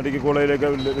 മെഡിക്കൽ കോളേജിലേക്ക്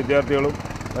വിദ്യാർത്ഥികളും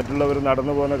മറ്റുള്ളവർ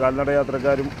നടന്നു പോകുന്ന കാൽനട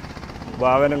യാത്രക്കാരും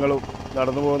വാഹനങ്ങളും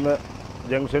നടന്നു പോകുന്ന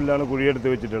ജംഗ്ഷനിലാണ്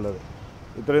കുഴിയെടുത്ത് വെച്ചിട്ടുള്ളത്.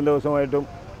 ഇത്രയും ദിവസമായിട്ടും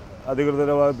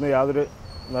അധികൃതരുടെ ഭാഗത്തുനിന്ന് യാതൊരു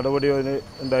നടപടിയും അതിന്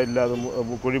ഉണ്ടായില്ല. അത്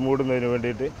കുഴി മൂടുന്നതിന്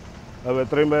വേണ്ടിയിട്ട് അത്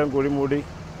എത്രയും വേഗം കുഴി മൂടി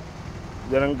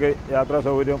ജനങ്ങൾക്ക് യാത്രാ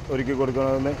സൗകര്യം ഒരുക്കി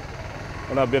കൊടുക്കണമെന്ന്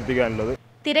ആണ് അഭ്യർത്ഥിക്കാനുള്ളത്.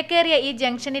 തിരക്കേറിയ ഈ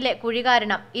ജംഗ്ഷനിലെ കുഴി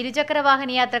കാരണം ഇരുചക്രവാഹന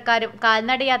യാത്രക്കാരും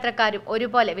കാൽനട യാത്രക്കാരും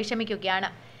ഒരുപോലെ വിഷമിക്കുകയാണ്.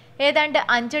 ഏതാണ്ട്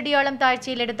 5 അടിയോളം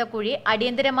താഴ്ചയിലെടുത്ത കുഴി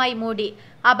അടിയന്തരമായി മൂടി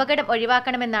അപകടം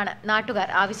ഒഴിവാക്കണമെന്നാണ് നാട്ടുകാർ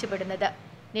ആവശ്യപ്പെടുന്നത്.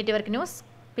 നെറ്റ്വർക്ക് ന്യൂസ്,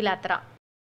 പിലാത്ര.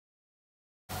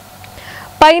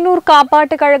 പയ്യന്നൂർ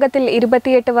കാപ്പാട്ട് കഴകത്തിൽ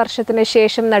 28 വർഷത്തിന്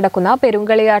ശേഷം നടക്കുന്ന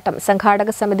പെരുങ്കളിയാട്ടം സംഘാടക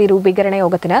സമിതി രൂപീകരണ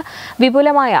യോഗത്തിന്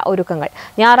വിപുലമായ ഒരുക്കങ്ങൾ.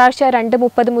 ഞായറാഴ്ച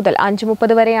 2:30 മുതൽ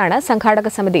 5:30 വരെയാണ് സംഘാടക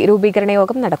സമിതി രൂപീകരണ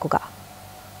യോഗം നടക്കുക.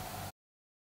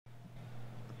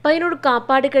 പയ്യന്നൂർ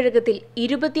കാപ്പാട് കഴകത്തിൽ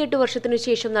 28 വർഷത്തിനു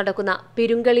ശേഷം നടക്കുന്ന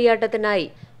പെരുങ്കളിയാട്ടത്തിനായി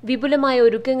വിപുലമായ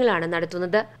ഒരുക്കങ്ങളാണ്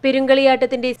നടത്തുന്നത്.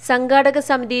 പെരുങ്കളിയാട്ടത്തിന്റെ സംഘാടക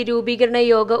സമിതി രൂപീകരണ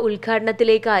യോഗ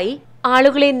ഉദ്ഘാടനത്തിലേക്കായി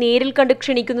ആളുകളെ നേരിൽ കണ്ട്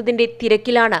ക്ഷണിക്കുന്നതിന്റെ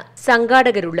തിരക്കിലാണ്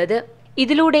സംഘാടകരുള്ളത്.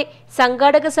 ഇതിലൂടെ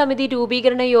സംഘാടക സമിതി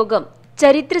രൂപീകരണ യോഗം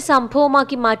ചരിത്ര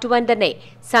സംഭവമാക്കി മാറ്റുവാൻ തന്നെ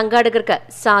സംഘാടകർക്ക്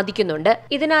സാധിക്കുന്നുണ്ട്.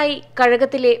 ഇതിനായി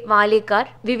കഴകത്തിലെ വാലേക്കാർ,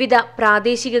 വിവിധ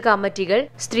പ്രാദേശിക കമ്മിറ്റികൾ,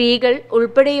 സ്ത്രീകൾ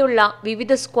ഉൾപ്പെടെയുള്ള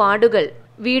വിവിധ സ്ക്വാഡുകൾ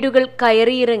വീടുകൾ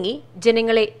കയറിയിറങ്ങി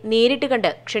ജനങ്ങളെ നേരിട്ട്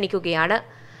കണ്ട് ക്ഷണിക്കുകയാണ്.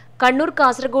 കണ്ണൂർ,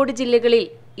 കാസർഗോഡ് ജില്ലകളിൽ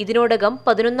ഇതിനോടകം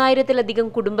 11,000-ലധികം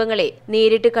കുടുംബങ്ങളെ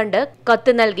നേരിട്ട് കണ്ട്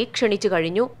കത്ത് നൽകി ക്ഷണിച്ചു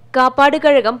കഴിഞ്ഞു. കാപ്പാട്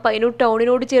കഴകം പയ്യന്നൂർ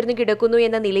ടൗണിനോട് ചേർന്ന് കിടക്കുന്നു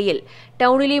എന്ന നിലയിൽ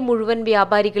ടൗണിലെ മുഴുവൻ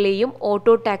വ്യാപാരികളെയും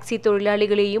ഓട്ടോ ടാക്സി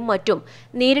തൊഴിലാളികളെയും മറ്റും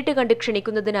നേരിട്ട് കണ്ട്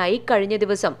ക്ഷണിക്കുന്നതിനായി കഴിഞ്ഞ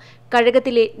ദിവസം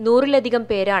കഴകത്തിലെ 100-ലധികം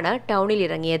പേരാണ്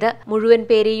ടൗണിലിറങ്ങിയത്. മുഴുവൻ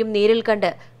പേരെയും നേരിൽ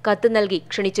കണ്ട് കത്ത് നൽകി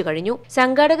ക്ഷണിച്ചു കഴിഞ്ഞു.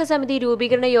 സംഘാടക സമിതി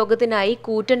രൂപീകരണ യോഗത്തിനായി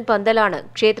കൂറ്റൻ പന്തലാണ്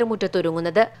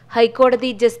ക്ഷേത്രമുറ്റത്തൊരുങ്ങുന്നത്.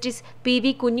 ഹൈക്കോടതി ജസ്റ്റിസ് PV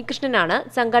കുഞ്ഞികൃഷ്ണനാണ്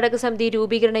സംഘാടക സമിതി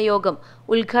രൂപീകരണ യോഗം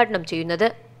ഉദ്ഘാടനം ചെയ്യുന്നത്.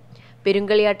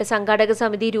 പെരുങ്കളിയാട്ട സംഘാടക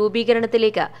സമിതി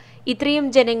രൂപീകരണത്തിലേക്ക് ഇത്രയും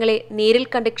ജനങ്ങളെ നേരിൽ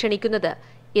കണ്ട് ക്ഷണിക്കുന്നത്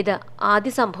ഇത്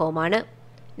ആദ്യ സംഭവമാണ്.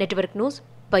 Network news,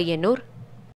 Payyanur.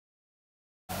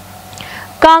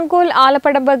 കാങ്കോൽ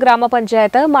ആലപ്പടമ്പ്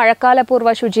ഗ്രാമപഞ്ചായത്ത്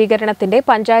മഴക്കാലപൂർവ്വ ശുചീകരണത്തിന്റെ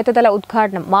പഞ്ചായത്ത് തല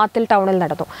ഉദ്ഘാടനം മാത്തിൽ ടൗണിൽ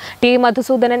നടന്നു. T.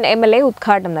 മധുസൂദനൻ MLA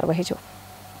ഉദ്ഘാടനം നിർവഹിച്ചു.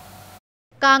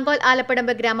 കാങ്കോൽ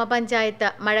ആലപ്പടമ്പ് ഗ്രാമപഞ്ചായത്ത്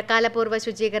മഴക്കാലപൂർവ്വ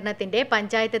ശുചീകരണത്തിന്റെ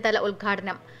പഞ്ചായത്ത് തല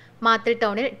ഉദ്ഘാടനം മാത്തിൽ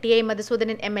ടൗണിൽ T.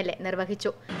 മധുസൂദനൻ MLA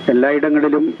നിർവഹിച്ചു.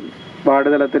 എല്ലായിടങ്ങളിലും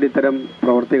വാർഡ് തലത്തിൽ ഇത്തരം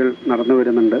പ്രവൃത്തികൾ നടന്നു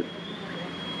വരുന്നുണ്ട്.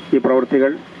 ഈ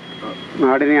പ്രവൃത്തികൾ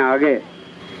നാടിനെ ആകെ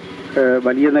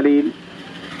വലിയ നിലയിൽ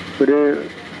ഒരു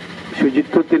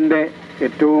ശുചിത്വത്തിൻ്റെ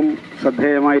ഏറ്റവും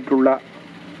ശ്രദ്ധേയമായിട്ടുള്ള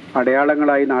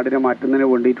അടയാളങ്ങളായി നാടിനെ മാറ്റുന്നതിന്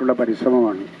വേണ്ടിയിട്ടുള്ള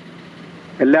പരിശ്രമമാണ്.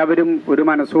 എല്ലാവരും ഒരു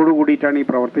മനസ്സോടു കൂടിയിട്ടാണ് ഈ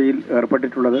പ്രവൃത്തിയിൽ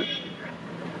ഏർപ്പെട്ടിട്ടുള്ളത്.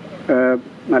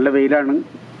 നല്ല വെയിലാണ്.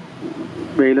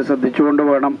 വെയിൽ ശ്രദ്ധിച്ചുകൊണ്ട്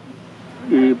വേണം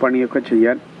ഈ പണിയൊക്കെ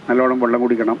ചെയ്യാൻ. നല്ലോണം വെള്ളം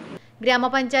കുടിക്കണം.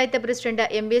 ഗ്രാമപഞ്ചായത്ത് പ്രസിഡന്റ്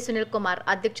MV സുനിൽകുമാർ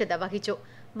അധ്യക്ഷത വഹിച്ചു.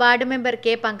 Ward member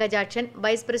K. Pankajakshan,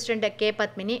 vice president K.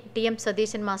 Padmini, TM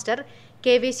Satheesan master,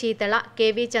 KV ശീതള,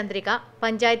 KV Chandrika,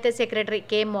 panchayat secretary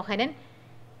K. Mohanan,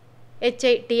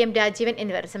 HI TM Rajeevan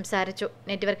എന്നിവർ സംസാരിച്ചു.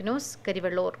 Network news,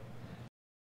 Karivellur.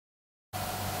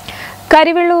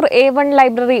 Karivellur A1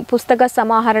 library പുസ്തക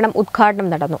സമാഹരണം ഉദ്ഘാടനം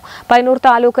നടന്നു. Payyanur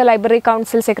taluk library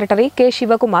council secretary K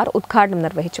Shivakumar ഉദ്ഘാടനം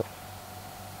നിർവഹിച്ചു.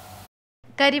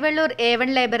 കരിവെള്ളൂർ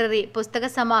A1 ലൈബ്രറി പുസ്തക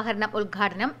സമാഹരണം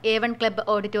ഉദ്ഘാടനം A1 ക്ലബ്ബ്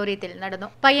ഓഡിറ്റോറിയത്തിൽ നടന്നു.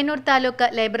 Payyanur taluk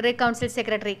library council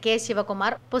secretary K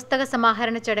Shivakumar പുസ്തക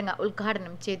സമാഹരണ ചടങ്ങ്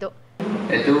ഉദ്ഘാടനം ചെയ്തു.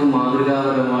 ഏറ്റവും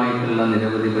മാതൃകാപരമായിട്ടുള്ള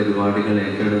നിരവധി പരിപാടികൾ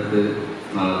ഏറ്റെടുത്ത്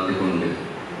നടത്തിക്കൊണ്ട്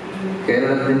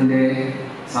കേരളത്തിന്റെ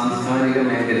സാംസ്കാരിക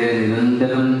മേഖലയെ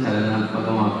നിരന്തരം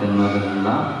ചലനാത്മകമാക്കുന്നതിനുള്ള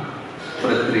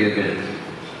പ്രക്രിയകൾ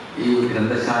ഈ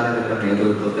ഗ്രന്ഥശാലകളുടെ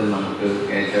നേതൃത്വത്തിൽ നമുക്ക്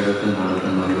ഏറ്റെടുത്ത്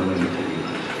നടത്തുന്നതിന്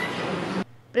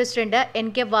പ്രസിഡന്റ്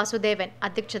NK വാസുദേവൻ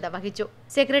അധ്യക്ഷത വഹിച്ചു.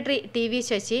 സെക്രട്ടറി TV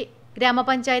ശശി,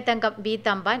 ഗ്രാമപഞ്ചായത്ത് അംഗം B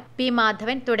തമ്പാൻ, P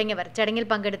മാധവൻ തുടങ്ങിയവർ ചടങ്ങിൽ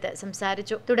പങ്കെടുത്ത്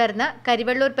സംസാരിച്ചു. തുടർന്ന്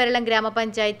കരിവെള്ളൂർ പെരളം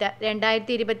ഗ്രാമപഞ്ചായത്ത്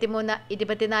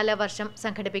 2023-24 വർഷം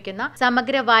സംഘടിപ്പിക്കുന്ന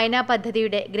സമഗ്ര വായനാ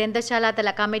പദ്ധതിയുടെ ഗ്രന്ഥശാലാതല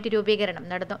കമ്മിറ്റി രൂപീകരണം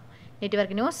നടന്നു.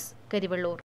 Network news,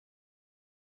 Karivellur.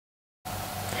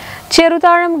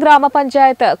 ചെറുതാഴം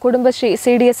ഗ്രാമപഞ്ചായത്ത് കുടുംബശ്രീ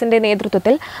CDSന്റെ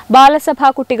നേതൃത്വത്തിൽ ബാലസഭാ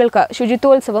കുട്ടികൾക്ക്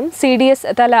ശുചിത്വോത്സവം CDS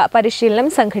തല പരിശീലനം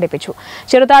സംഘടിപ്പിച്ചു.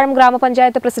 ചെറുതാഴം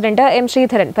ഗ്രാമപഞ്ചായത്ത് പ്രസിഡന്റ് M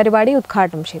ശ്രീധരൻ പരിപാടി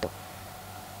ഉദ്ഘാടനം ചെയ്തു.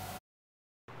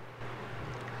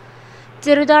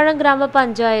 ചെറുതാഴം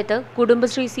ഗ്രാമപഞ്ചായത്ത്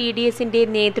കുടുംബശ്രീ CDSന്റെ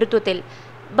നേതൃത്വത്തിൽ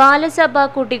ബാലസഭാ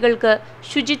കുട്ടികൾക്ക്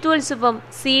ശുചിത്വോത്സവം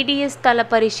CDS തല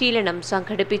പരിശീലനം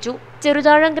സംഘടിപ്പിച്ചു.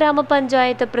 ചെറുതാഴം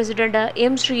ഗ്രാമപഞ്ചായത്ത് പ്രസിഡന്റ്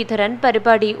M ശ്രീധരൻ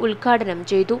പരിപാടി ഉദ്ഘാടനം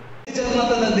ചെയ്തു.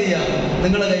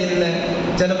 നിങ്ങളുടെ കയ്യിലുള്ള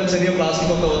ചിലപ്പോൾ ചെറിയ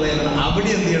പ്ലാസ്റ്റിക് ഒക്കെ വന്നു കഴിഞ്ഞാൽ അവിടെ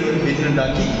എന്ത് ചെയ്യണം, ഒരു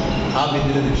ബിന്നിലുണ്ടാക്കി ആ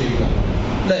ബിന്നിൽ നിക്ഷേപിക്കാം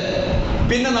അല്ലേ.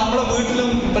 പിന്നെ നമ്മുടെ വീട്ടിലും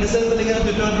പരിസരത്തിൽ ഇങ്ങനെ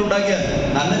ചുറ്റുവട്ടം ഉണ്ടാക്കിയാൽ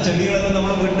നല്ല ചെടികളൊക്കെ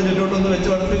നമ്മുടെ വീട്ടിൽ ചുറ്റുവട്ടൊന്ന് വെച്ച്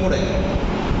വളർത്തിക്കൂടെ.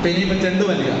 പിന്നെ ഇപ്പം ചെണ്ട്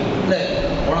മല്ലിക അല്ലേ,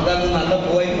 ഓണക്കാലത്ത് നല്ല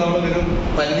പൂവായി നമ്മൾ വരും,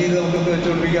 പനിനീര് നമുക്കൊക്കെ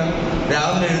വെച്ചുകൊണ്ടിരിക്കാം.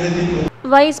 രാവിലെ എഴുന്നേറ്റ്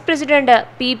വൈസ് പ്രസിഡന്റ്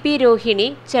PP രോഹിണി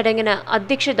ചടങ്ങിന്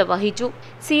അധ്യക്ഷത വഹിച്ചു.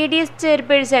 CDS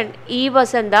ചെയർപേഴ്സൺ E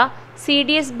വസന്ത,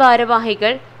 CDS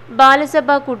ഭാരവാഹികൾ,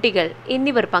 ബാലസഭാ കുട്ടികൾ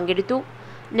എന്നിവർ പങ്കെടുത്തു.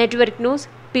 Network news,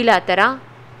 Pilathara.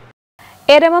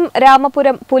 എരമം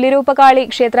രാമപുരം പുലിരൂപകാളി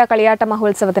ക്ഷേത്ര കളിയാട്ട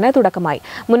മഹോത്സവത്തിന് തുടക്കമായി.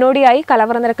 മുന്നോടിയായി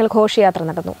കലവറ നിറക്കൽ ഘോഷയാത്ര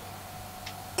നടന്നു.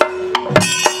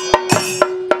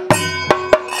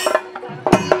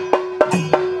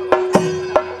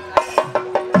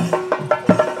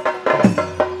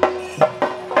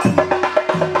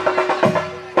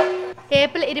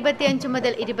 ഏപ്രിൽ 25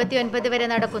 മുതൽ 29 വരെ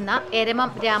നടക്കുന്ന എരമം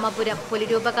രാമപുരം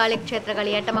പുലിരൂപകാളി ക്ഷേത്ര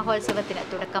കളിയാട്ട മഹോത്സവത്തിന്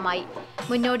തുടക്കമായി.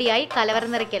 മുന്നോടിയായി കലവറ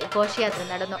നിറയ്ക്കൽ ഘോഷയാത്ര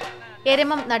നടന്നു.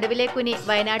 എരമം നടുവിലേക്കുനി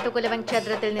വയനാട്ടുകുലവൻ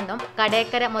ക്ഷേത്രത്തിൽ നിന്നും,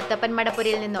 കടേക്കര മുത്തപ്പൻ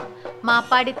മടപ്പുരയിൽ നിന്നും,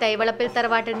 മാപ്പാടി തൈവളപ്പിൽ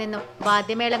തറവാട്ടിൽ നിന്നും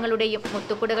വാദ്യമേളങ്ങളുടെയും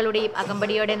മുത്തുക്കുടകളുടെയും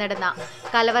അകമ്പടിയോടെ നടന്ന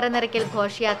കലവറ നിറയ്ക്കൽ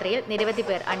ഘോഷയാത്രയിൽ നിരവധി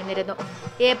പേർ അണിനിരന്നു.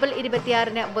 ഏപ്രിൽ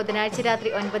 26 ബുധനാഴ്ച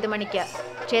രാത്രി 9 മണിക്ക്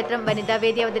ക്ഷേത്രം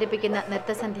വനിതാവേദി അവതരിപ്പിക്കുന്ന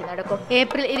നൃത്തസന്ധ്യ നടക്കും.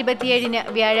 ഏപ്രിൽ 27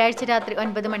 വ്യാഴാഴ്ച രാത്രി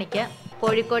 9 മണിക്ക്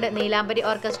കോഴിക്കോട് നീലാംബരി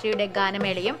ഓർക്കസ്ട്രയുടെ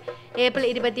ഗാനമേളയും, ഏപ്രിൽ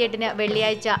 28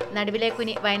 വെള്ളിയാഴ്ച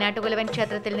നടുവിലേക്കുനി വയനാട്ടുകുലവൻ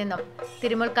ക്ഷേത്രത്തിൽ നിന്നും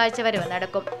തിരുമുൽ കാഴ്ചവരവ്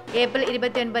നടക്കും. ഏപ്രിൽ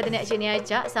 29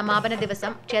 ശനിയാഴ്ച സമാപന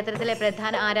ദിവസം ക്ഷേത്രത്തിലെ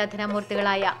പ്രധാന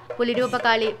ആരാധനാമൂർത്തികളായ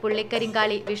പുലിരൂപകാളി,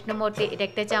 പുള്ളിക്കരിങ്കാളി, വിഷ്ണുമൂർത്തി,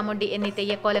 രക്തചാമുണ്ടി എന്നീ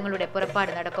തെയ്യക്കോലങ്ങളുടെ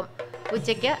പുറപ്പാട് നടക്കും.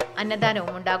 ഉച്ചയ്ക്ക്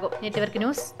അന്നദാനവും ഉണ്ടാകും. Network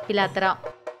news, Pilathara.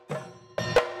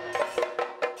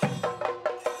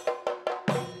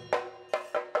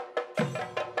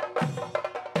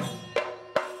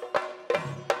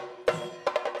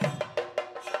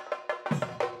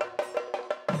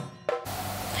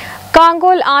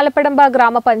 കാങ്കോൽ ആലപ്പടമ്പ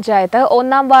ഗ്രാമപഞ്ചായത്ത്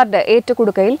 1-ാം വാർഡ്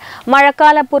ഏറ്റുകുടുക്കയിൽ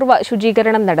മഴക്കാലപൂർവ്വ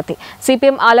ശുചീകരണം നടത്തി.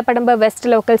 CPM Alappadamba west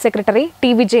local secretary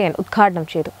T Vijayan ഉദ്ഘാടനം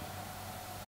ചെയ്തു.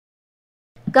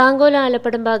 കാങ്കോൽ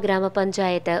ആലപ്പടമ്പ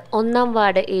ഗ്രാമപഞ്ചായത്ത് 1-ാം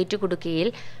വാർഡ് ഏറ്റുകുടുക്കയിൽ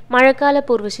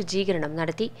മഴക്കാലപൂർവ്വ ശുചീകരണം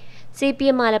നടത്തി.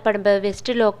 CPM Alappadamba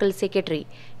west local secretary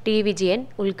T Vijayan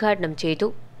ഉദ്ഘാടനം ചെയ്തു.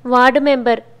 വാർഡ്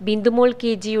മെമ്പർ ബിന്ദുമോൾ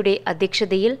KG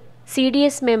അധ്യക്ഷതയിൽ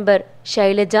CDS member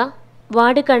Shailaja,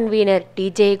 ward convener T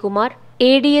Jayakumar,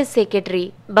 ADS secretary,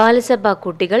 ബാലസഭാ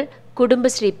കുട്ടികൾ,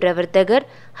 കുടുംബശ്രീ പ്രവർത്തകർ,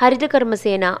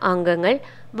 ഹരിതകർമ്മസേന അംഗങ്ങൾ,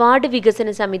 വാർഡ്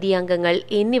വികസന സമിതി അംഗങ്ങൾ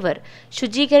എന്നിവർ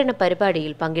ശുചീകരണ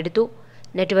പരിപാടിയിൽ പങ്കെടുത്തു.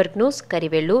 Network news,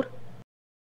 Karivellur.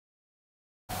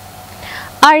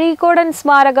 അഴീക്കോടൻ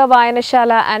സ്മാരക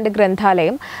വായനശാല and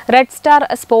ഗ്രന്ഥാലയം, red star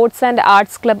sports and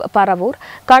arts club Paravur,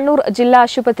 Kannur ജില്ലാ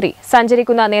ആശുപത്രി,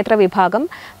 സഞ്ചരിക്കുന്ന നേത്രവിഭാഗം,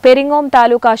 പെരിങ്ങോം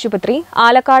താലൂക്ക് ആശുപത്രി,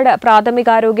 ആലക്കാട്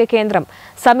പ്രാഥമികാരോഗ്യ കേന്ദ്രം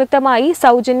സംയുക്തമായി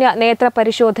സൗജന്യ നേത്ര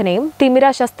പരിശോധനയും തിമിര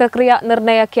ശസ്ത്രക്രിയ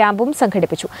നിർണയ ക്യാമ്പും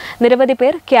സംഘടിപ്പിച്ചു. നിരവധി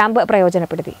പേർ ക്യാമ്പ്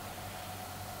പ്രയോജനപ്പെടുത്തി.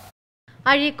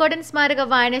 അഴീക്കോടൻ സ്മാരക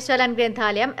വായനശാല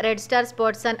ഗ്രന്ഥാലയം, red star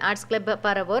sports and arts club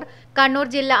Paravur, Kannur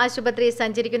ജില്ലാ ആശുപത്രി,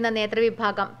 സഞ്ചരിക്കുന്ന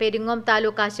നേത്രവിഭാഗം, പെരിങ്ങോം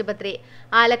താലൂക്ക് ആശുപത്രി,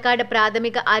 ആലക്കാട്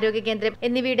പ്രാഥമിക ആരോഗ്യ കേന്ദ്രം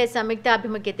എന്നിവയുടെ സംയുക്ത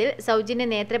ആഭിമുഖ്യത്തിൽ സൗജന്യ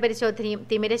നേത്രപരിശോധനയും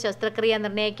തിമിര ശസ്ത്രക്രിയ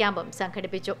നിർണയ ക്യാമ്പും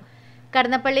സംഘടിപ്പിച്ചു.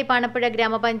 കടന്നപ്പള്ളി പാണപ്പുഴ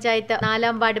ഗ്രാമപഞ്ചായത്ത്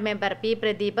 4ാം ward member P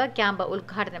Pradeep camp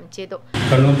ഉദ്ഘാടനം ചെയ്തു.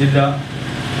 കണ്ണൂർ ജില്ലാ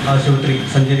ആശുപത്രി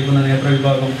സഞ്ചരിക്കുന്ന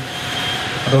നേത്രവിഭാഗം,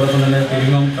 അതോടൊപ്പം തന്നെ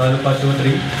പെരിങ്ങോം താലൂക്ക്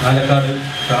ആശുപത്രി, ആലക്കാട്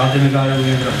പ്രാഥമികാരോഗ്യ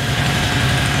കേന്ദ്രം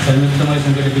സംയുക്തമായി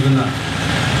സംഘടിപ്പിക്കുന്ന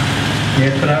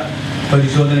നേത്ര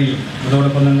പരിശോധനയും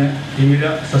അതോടൊപ്പം തന്നെ തിമിര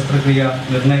ശസ്ത്രക്രിയ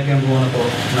നിർണ്ണയിക്കാൻ പോകുന്നപ്പോൾ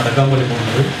നടക്കാൻ വേണ്ടി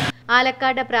പോകുന്നത്.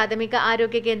 ആലക്കാട് പ്രാഥമിക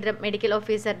ആരോഗ്യ കേന്ദ്രം medical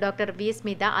officer doctor V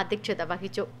Smitha അധ്യക്ഷത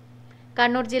വഹിച്ചു.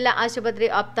 കണ്ണൂർ ജില്ലാ ആശുപത്രി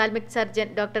ഒപ്താൽമിക് സർജൻ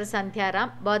ഡോക്ടർ സന്ധ്യാറാം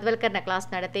ബോധവൽക്കരണ ക്ലാസ്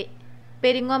നടത്തി.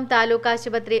 പെരിങ്ങോം താലൂക്ക്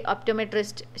ആശുപത്രി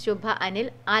ഒപ്റ്റോമെട്രിസ്റ്റ് ശുഭ അനിൽ,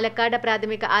 ആലക്കാട്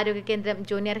പ്രാഥമിക ആരോഗ്യ കേന്ദ്രം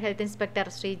junior health inspector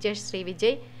Sreejesh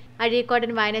Srivijay,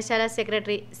 Azhikodan വായനശാല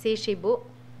സെക്രട്ടറി സി ഷിബു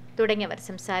തുടങ്ങിയവർ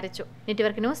സംസാരിച്ചു.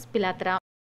 നെറ്റ്വർക്ക് ന്യൂസ് പിലാത്ര.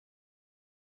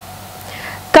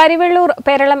 കരിവെള്ളൂർ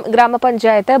പെരളം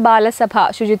ഗ്രാമപഞ്ചായത്ത് ബാലസഭ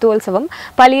ശുചിത്വോത്സവം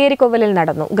പലിയേരിക്കോവലിൽ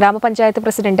നടന്നു. ഗ്രാമപഞ്ചായത്ത്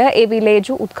പ്രസിഡന്റ് എ വി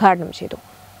ലേജു ഉദ്ഘാടനം ചെയ്തു.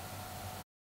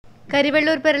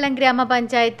 കരിവെള്ളൂർ പെരളം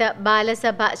ഗ്രാമപഞ്ചായത്ത്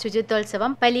ബാലസഭ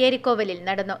ശുചിത്വോത്സവം പലിയേരിക്കോവലിൽ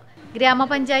നടന്നു.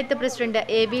 ഗ്രാമപഞ്ചായത്ത് പ്രസിഡന്റ്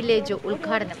എ വി ലേജു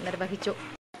ഉദ്ഘാടനം നിർവഹിച്ചു.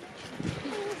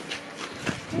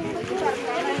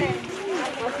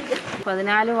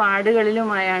 14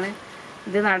 വാർഡുകളിലുമായാണ്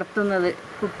ഇത് നടത്തുന്നത്.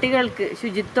 കുട്ടികൾക്ക്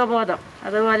ശുചിത്വബോധം,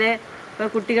 അതുപോലെ ഇപ്പോൾ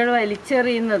കുട്ടികൾ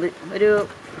വലിച്ചെറിയുന്നത്, ഒരു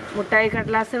മുട്ടായി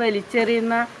കടലാസ്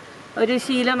വലിച്ചെറിയുന്ന ഒരു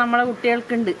ശീലം നമ്മളെ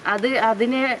കുട്ടികൾക്കുണ്ട്.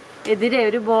 അതിനെതിരെ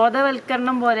ഒരു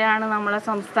ബോധവൽക്കരണം പോലെയാണ് നമ്മളെ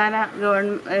സംസ്ഥാന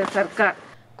സർക്കാർ.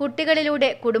 കുട്ടികളിലൂടെ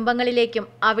കുടുംബങ്ങളിലേക്കും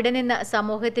അവിടെ നിന്ന്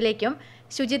സമൂഹത്തിലേക്കും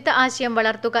ശുചിത്വ ആശയം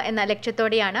വളർത്തുക എന്ന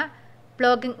ലക്ഷ്യത്തോടെയാണ്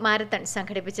പ്ലോഗിംഗ് മാരത്തൺ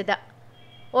സംഘടിപ്പിച്ചത്.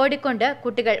 ഓടിക്കൊണ്ട്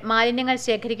കുട്ടികൾ മാലിന്യങ്ങൾ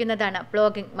ശേഖരിക്കുന്നതാണ്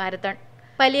പ്ലോഗിംഗ് മാരത്തൺ.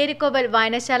 പലിയേരിക്കോവൽ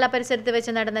വായനശാല പരിസരത്ത്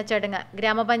വെച്ച് നടന്ന ചടങ്ങ്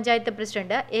ഗ്രാമപഞ്ചായത്ത്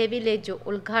പ്രസിഡന്റ് എ വി ലേജു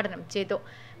ഉദ്ഘാടനം ചെയ്തു.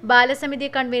 ബാലസമിതി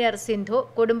convener Sindhu,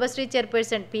 Kudumbashree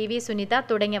chairperson P V Sunitha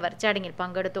തുടങ്ങിയവർ ചടങ്ങിൽ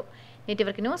പങ്കെടുത്തു.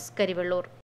 Network news, Karivellur.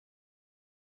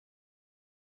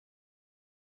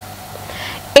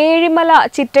 ഏഴിമല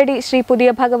ചിറ്റടി ശ്രീ പുതിയ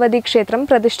ഭഗവതി ക്ഷേത്രം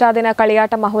പ്രതിഷ്ഠാദിന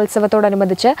കളിയാട്ട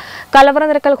മഹോത്സവത്തോടനുബന്ധിച്ച് കലവറ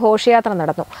നിരക്കൽ ഘോഷയാത്ര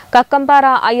നടന്നു. കക്കമ്പാറ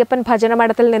അയ്യപ്പൻ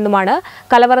ഭജനമഠത്തിൽ നിന്നുമാണ്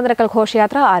കലവറ നിരക്കൽ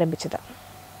ഘോഷയാത്ര ആരംഭിച്ചത്.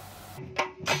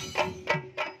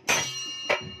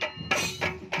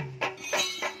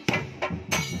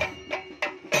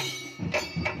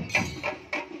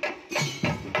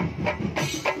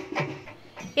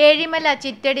 ഏഴിമല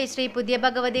ചിറ്റടി ശ്രീ പുതിയ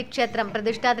ഭഗവതി ക്ഷേത്രം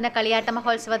പ്രതിഷ്ഠാദിന കളിയാട്ട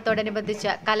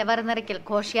മഹോത്സവത്തോടനുബന്ധിച്ച് കലവറ നിറയ്ക്കൽ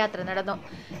ഘോഷയാത്ര നടന്നു.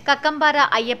 കക്കമ്പാറ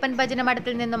അയ്യപ്പൻ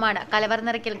ഭജനമഠത്തിൽ നിന്നുമാണ് കലവറ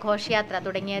നിറയ്ക്കൽ ഘോഷയാത്ര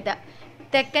തുടങ്ങിയത്.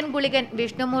 തെക്കൻ ഗുളികൻ,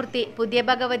 വിഷ്ണുമൂർത്തി, പുതിയ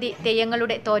ഭഗവതി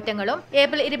തെയ്യങ്ങളുടെ തോറ്റങ്ങളും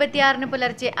ഏപ്രിൽ 26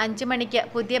 പുലർച്ചെ 5 മണിക്ക്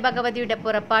പുതിയ ഭഗവതിയുടെ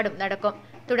പുറപ്പാടും നടക്കും.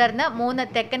 തുടർന്ന് 3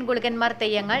 തെക്കൻ ഗുളികന്മാർ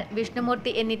തെയ്യങ്ങൾ,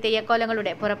 വിഷ്ണുമൂർത്തി എന്നീ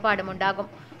തെയ്യക്കോലങ്ങളുടെ പുറപ്പാടുമുണ്ടാകും.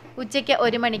 ഉച്ചയ്ക്ക്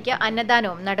 1 മണിക്ക്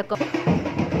അന്നദാനവും നടക്കും.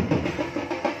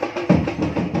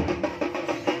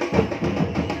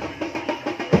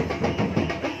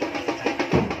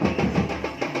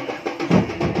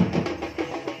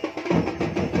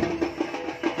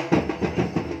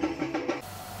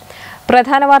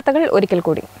 പ്രധാന വാർത്തകൾ ഒരിക്കൽ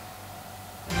കൂടി.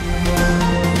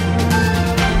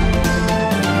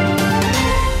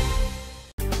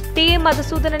 ടി എ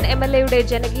മധുസൂദനൻ MLA-യുടെ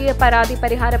ജനകീയ പരാതി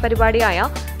പരിഹാര പരിപാടിയായ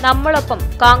നമ്മളൊപ്പം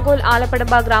കാങ്കോൽ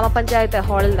ആലപ്പടമ്പ ഗ്രാമപഞ്ചായത്ത്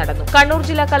ഹാളിൽ നടന്നു. കണ്ണൂർ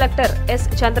ജില്ലാ കളക്ടർ S.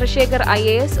 ചന്ദ്രശേഖർ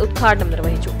IAS ഉദ്ഘാടനം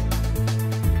നിർവഹിച്ചു.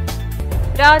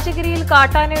 രാജഗിരിയിൽ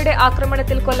കാട്ടാനയുടെ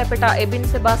ആക്രമണത്തിൽ കൊല്ലപ്പെട്ട എബിൻ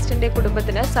സെബാസ്റ്റ്യന്റെ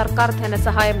കുടുംബത്തിന് സർക്കാർ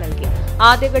ധനസഹായം നൽകി.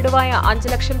 ആദ്യ ഗഡുവായ 5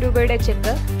 ലക്ഷം രൂപയുടെ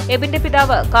ചെക്ക് എബിന്റെ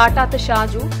പിതാവ് കാട്ടാത്ത്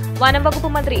ഷാജു വനംവകുപ്പ്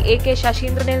മന്ത്രി AK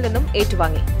ശശീന്ദ്രനിൽ നിന്നും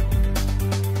ഏറ്റുവാങ്ങി.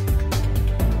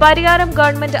 പരിയാരം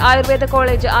ഗവൺമെന്റ് ആയുർവേദ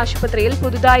കോളേജ് ആശുപത്രിയിൽ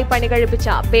പുതുതായി പണികഴിപ്പിച്ച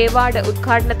പേവാർഡ്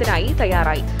ഉദ്ഘാടനത്തിനായി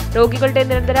തയ്യാറായി. രോഗികളുടെ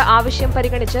നിരന്തര ആവശ്യം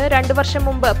പരിഗണിച്ച് 2 വർഷം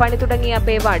മുമ്പ് പണി തുടങ്ങിയ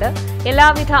പേവാർഡ്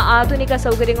എല്ലാവിധ ആധുനിക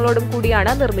സൗകര്യങ്ങളോടും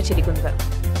കൂടിയാണ് നിർമ്മിച്ചിരിക്കുന്നത്.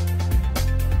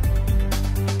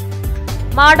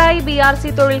 മാടായി BRC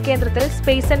തൊഴിൽ കേന്ദ്രത്തിൽ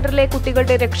സ്പേസ് സെന്ററിലെ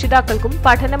കുട്ടികളുടെ രക്ഷിതാക്കൾക്കും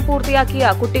പഠനം പൂർത്തിയാക്കിയ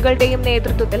കുട്ടികളുടെയും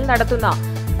നേതൃത്വത്തിൽ നടത്തുന്ന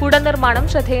കുടനിർമ്മാണം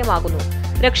ശ്രദ്ധേയമാകുന്നു.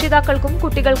 രക്ഷിതാക്കൾക്കും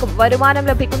കുട്ടികൾക്കും വരുമാനം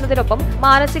ലഭിക്കുന്നതിനൊപ്പം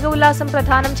മാനസിക ഉല്ലാസം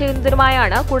പ്രദാനം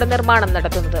ചെയ്യുന്നതിനുമായാണ് കുടനിർമ്മാണം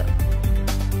നടത്തുന്നത്.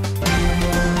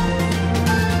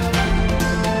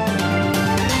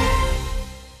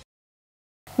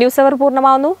 ന്യൂസ് അവർ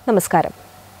പൂർണ്ണമാവുന്നു. നമസ്കാരം.